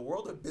Hispanicize, but in the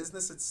world of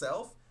business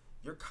itself,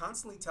 you're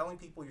constantly telling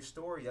people your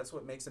story. That's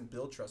what makes them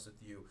build trust with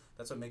you.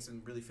 That's what makes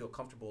them really feel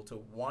comfortable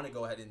to want to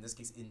go ahead, in this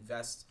case,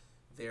 invest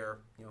their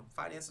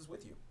finances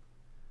with you.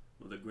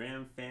 Well, the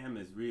Graham fam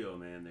is real,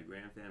 man. The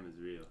Graham fam is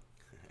real.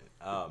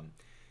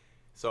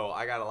 So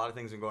I got a lot of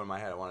things going in my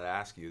head. I wanted to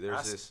ask you.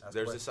 There's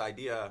this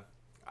idea.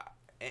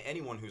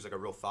 anyone who's like a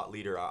real thought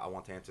leader, I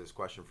want to answer this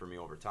question for me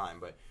over time.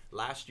 But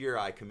last year,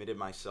 I committed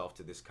myself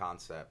to this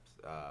concept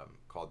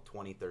called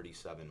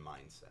 2037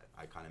 mindset.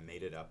 I kind of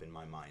made it up in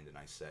my mind, and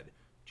I said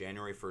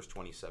January 1st,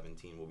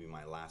 2017 will be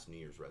my last New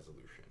Year's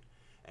resolution.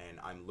 And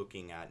I'm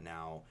looking at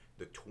now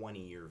the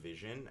 20-year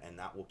vision, and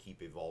that will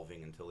keep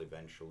evolving until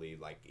eventually,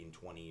 like in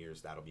 20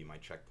 years, that'll be my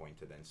checkpoint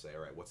to then say,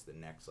 all right, what's the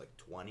next like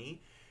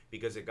 20?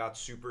 Because it got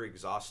super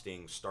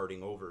exhausting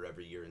starting over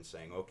every year and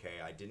saying,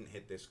 okay, I didn't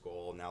hit this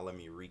goal. Now let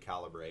me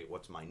recalibrate.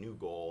 What's my new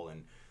goal?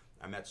 And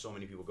I met so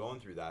many people going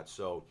through that.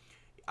 So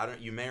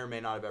you may or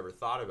may not have ever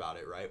thought about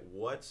it, right?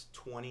 What's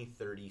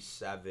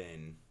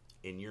 2037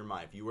 in your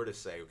mind? If you were to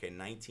say, okay,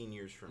 19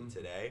 years from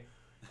today,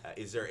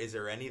 is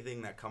there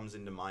anything that comes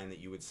into mind that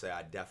you would say,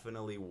 I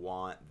definitely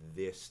want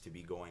this to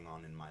be going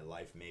on in my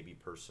life? Maybe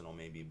personal,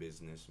 maybe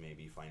business,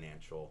 maybe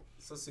financial.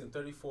 So see, I'm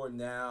 34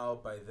 now.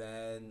 By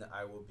then,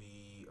 I will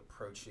be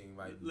approaching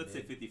my let's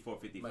say 54,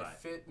 55. My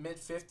mid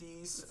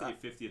 50s.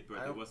 Let's say 50th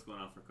birthday. What's going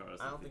on for Carlos?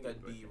 I don't think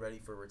I'd be ready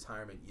for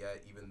retirement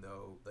yet, even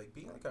though like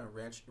being like on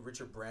a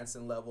Richard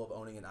Branson level of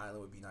owning an island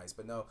would be nice.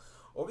 But no,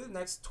 over the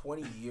next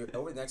 20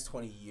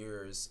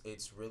 years,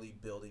 it's really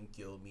building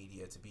Guild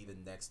Media to be the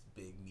next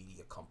big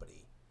media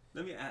company.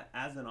 Let me,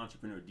 as an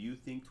entrepreneur, do you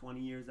think 20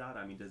 years out?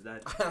 I mean, does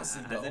that... I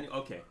honestly don't.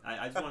 Okay,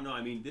 I just want to know.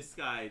 I mean, this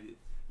guy,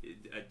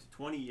 a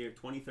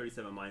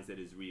 2037 mindset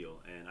is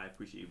real, and I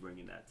appreciate you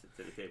bringing that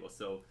to the table.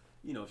 So,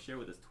 share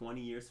with us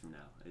 20 years from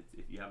now.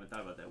 If you haven't thought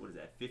about that, what is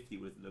that? 50?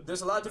 What is it?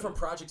 There's a lot of different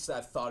projects that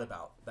I've thought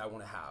about that I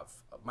want to have.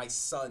 My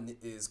son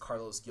is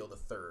Carlos Guild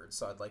III,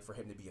 so I'd like for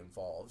him to be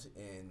involved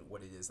in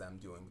what it is that I'm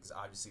doing, because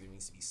obviously there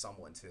needs to be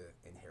someone to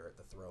inherit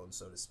the throne,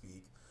 so to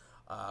speak.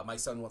 My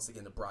son wants to get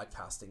into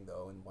broadcasting,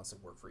 though, and wants to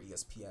work for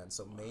ESPN,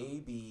 so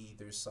maybe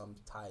there's some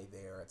tie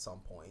there at some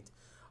point.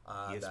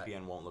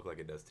 ESPN won't look like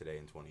it does today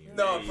in 20 years.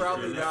 No,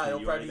 probably not.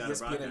 It'll probably be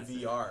ESPN in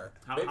VR.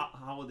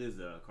 How old is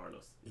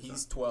Carlos?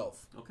 He's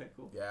 12. Okay,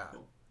 cool. Yeah.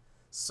 Cool.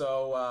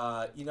 So,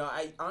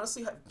 I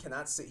honestly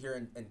cannot sit here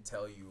and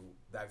tell you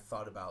that I've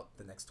thought about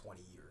the next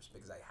 20 years,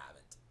 because I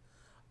haven't.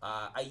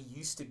 I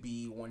used to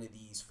be one of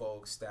these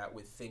folks that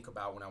would think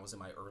about when I was in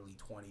my early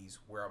 20s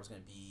where I was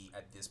going to be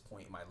at this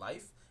point in my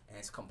life, and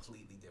it's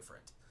completely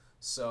different.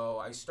 So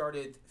I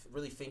started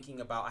really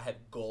thinking about, I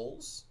have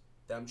goals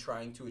that I'm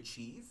trying to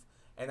achieve,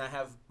 and I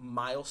have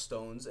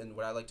milestones and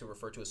what I like to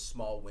refer to as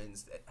small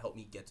wins that help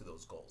me get to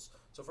those goals.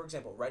 So for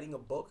example, writing a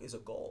book is a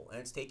goal, and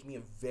it's taken me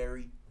a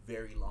very,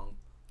 very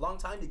long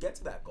time to get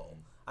to that goal.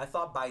 I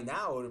thought by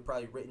now I would have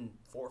probably written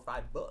 4 or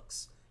 5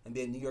 books and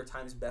be a New York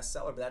Times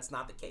bestseller, but that's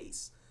not the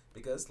case,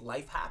 because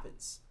life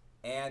happens.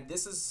 And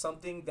this is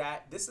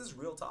this is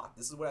real talk.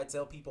 This is what I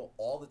tell people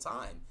all the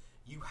time.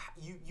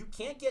 You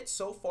can't get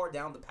so far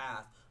down the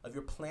path of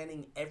you're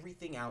planning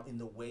everything out in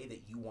the way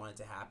that you want it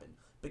to happen,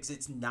 because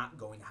it's not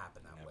going to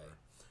happen that way.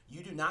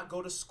 You do not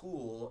go to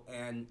school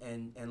and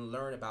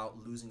learn about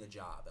losing a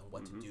job and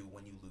what to do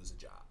when you lose a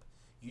job.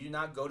 You do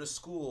not go to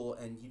school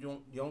and you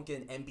don't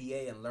get an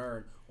MBA and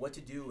learn what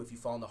to do if you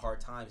fall into hard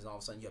times and all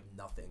of a sudden you have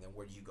nothing, and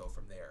where do you go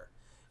from there?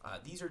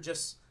 These are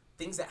just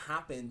things that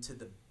happen to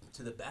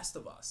the best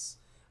of us.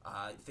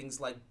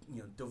 Things like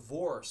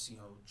divorce,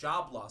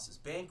 job losses,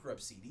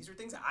 bankruptcy. These are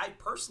things that I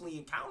personally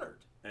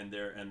encountered. And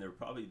they're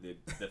probably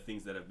the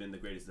things that have been the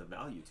greatest of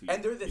value to you.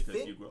 And they're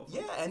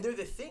the and they're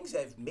the things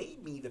that have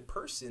made me the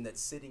person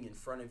that's sitting in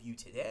front of you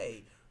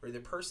today, or the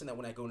person that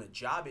when I go in a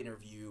job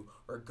interview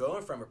or go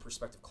in front of a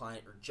prospective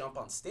client or jump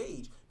on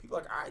stage, people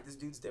are like, all right, this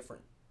dude's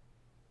different,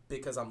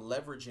 because I'm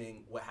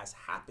leveraging what has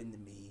happened to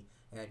me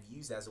and I've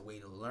used it as a way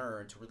to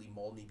learn to really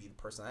mold me to be the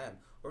person I am.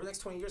 Over the next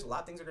 20 years, a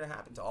lot of things are going to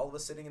happen to all of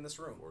us sitting in this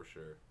room. For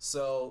sure.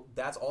 So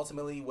that's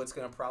ultimately what's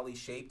going to probably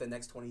shape the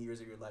next 20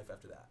 years of your life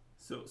after that.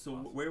 So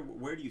awesome.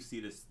 Where do you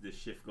see this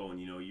shift going?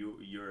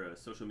 You're a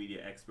social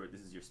media expert. This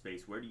is your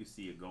space. Where do you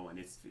see it going?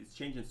 It's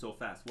changing so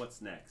fast.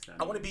 What's next?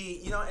 I want to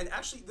be, and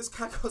actually this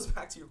kind of goes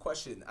back to your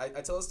question. I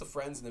tell this to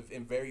friends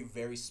in very,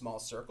 very small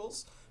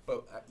circles,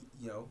 but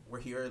we're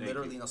here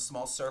literally in a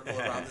small circle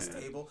around this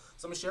table.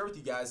 So I'm gonna share with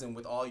you guys and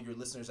with all your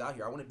listeners out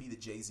here. I want to be the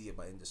Jay-Z of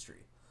my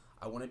industry.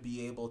 I want to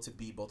be able to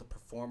be both a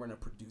performer and a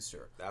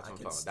producer. That's what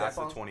I'm talking about. That's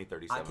the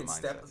 2037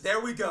 mindset. There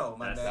we go,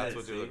 my man. That's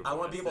what you're looking for. I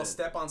want to be able to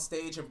step on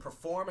stage and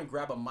perform and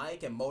grab a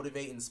mic and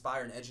motivate,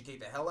 inspire, and educate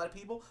the hell out of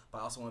people. But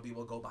I also want to be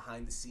able to go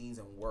behind the scenes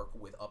and work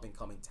with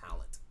up-and-coming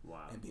talent.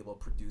 Wow. And be able to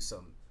produce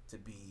them to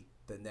be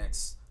the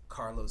next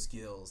Carlos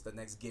Gills, the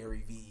next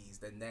Gary V's,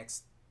 the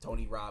next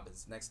Tony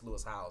Robbins, next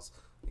Lewis Howes,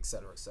 et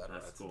cetera, et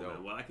cetera. That's cool,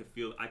 man. Well, I could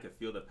feel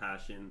the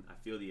passion. I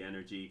feel the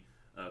energy.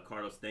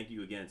 Carlos, thank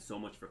you again so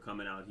much for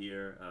coming out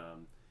here.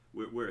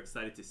 We're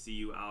excited to see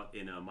you out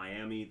in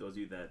Miami. Those of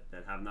you that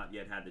have not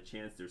yet had the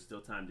chance, there's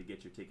still time to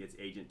get your tickets.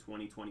 Agent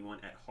 2021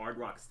 at Hard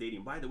Rock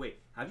Stadium. By the way,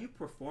 have you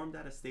performed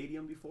at a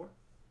stadium before?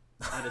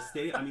 At a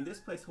stadium? I mean, this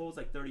place holds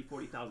like 30,000,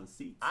 40,000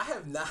 seats. I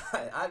have not.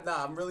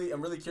 I'm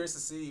really curious to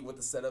see what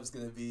the setup's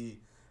going to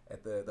be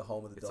at the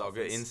home of the It's Dolphins.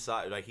 all good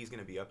inside. Like he's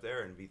gonna be up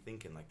there and be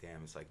thinking like,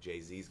 damn, it's like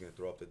Jay-Z's gonna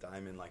throw up the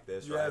diamond like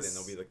this, right? And Yes.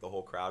 there'll be like the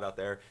whole crowd out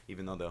there,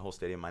 even though the whole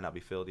stadium might not be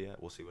filled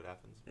yet. We'll see what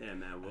happens. Yeah,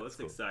 man. Well, That's it's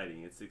cool.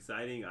 exciting. It's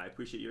exciting. I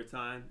appreciate your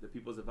time. The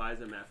People's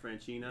Advisor, Matt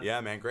Franchina. Yeah,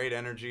 man, great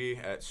energy.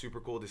 Super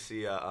cool to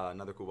see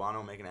another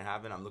Cubano making it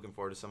happen. I'm looking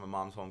forward to some of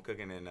Mom's home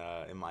cooking in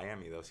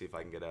Miami though. See if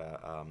I can get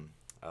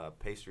a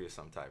pastry of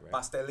some type, right?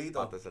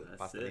 Pastelito.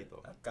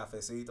 Pastelito.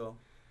 Cafecito.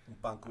 Un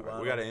pan All cubano.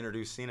 right, we got to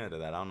introduce Cena to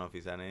that. I don't know if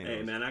he's had any. Hey, of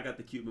those. man, I got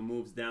the Cuban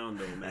moves down,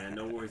 though, man.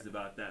 No worries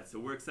about that. So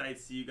we're excited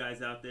to see you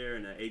guys out there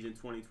in Agent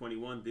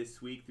 2021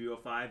 this week.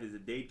 305 is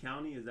it Dade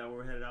County? Is that where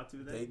we're headed out to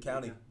then? Dade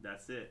County.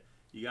 That's it.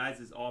 You guys,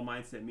 it's All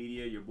Mindset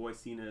Media. Your boy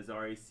Cena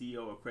Azari,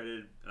 CEO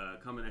accredited,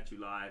 coming at you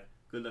live.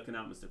 Good looking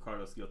out, Mr.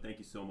 Carlos Gill. Thank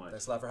you so much.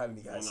 Thanks a lot for having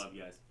me, guys. One love,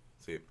 you guys.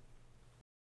 See you.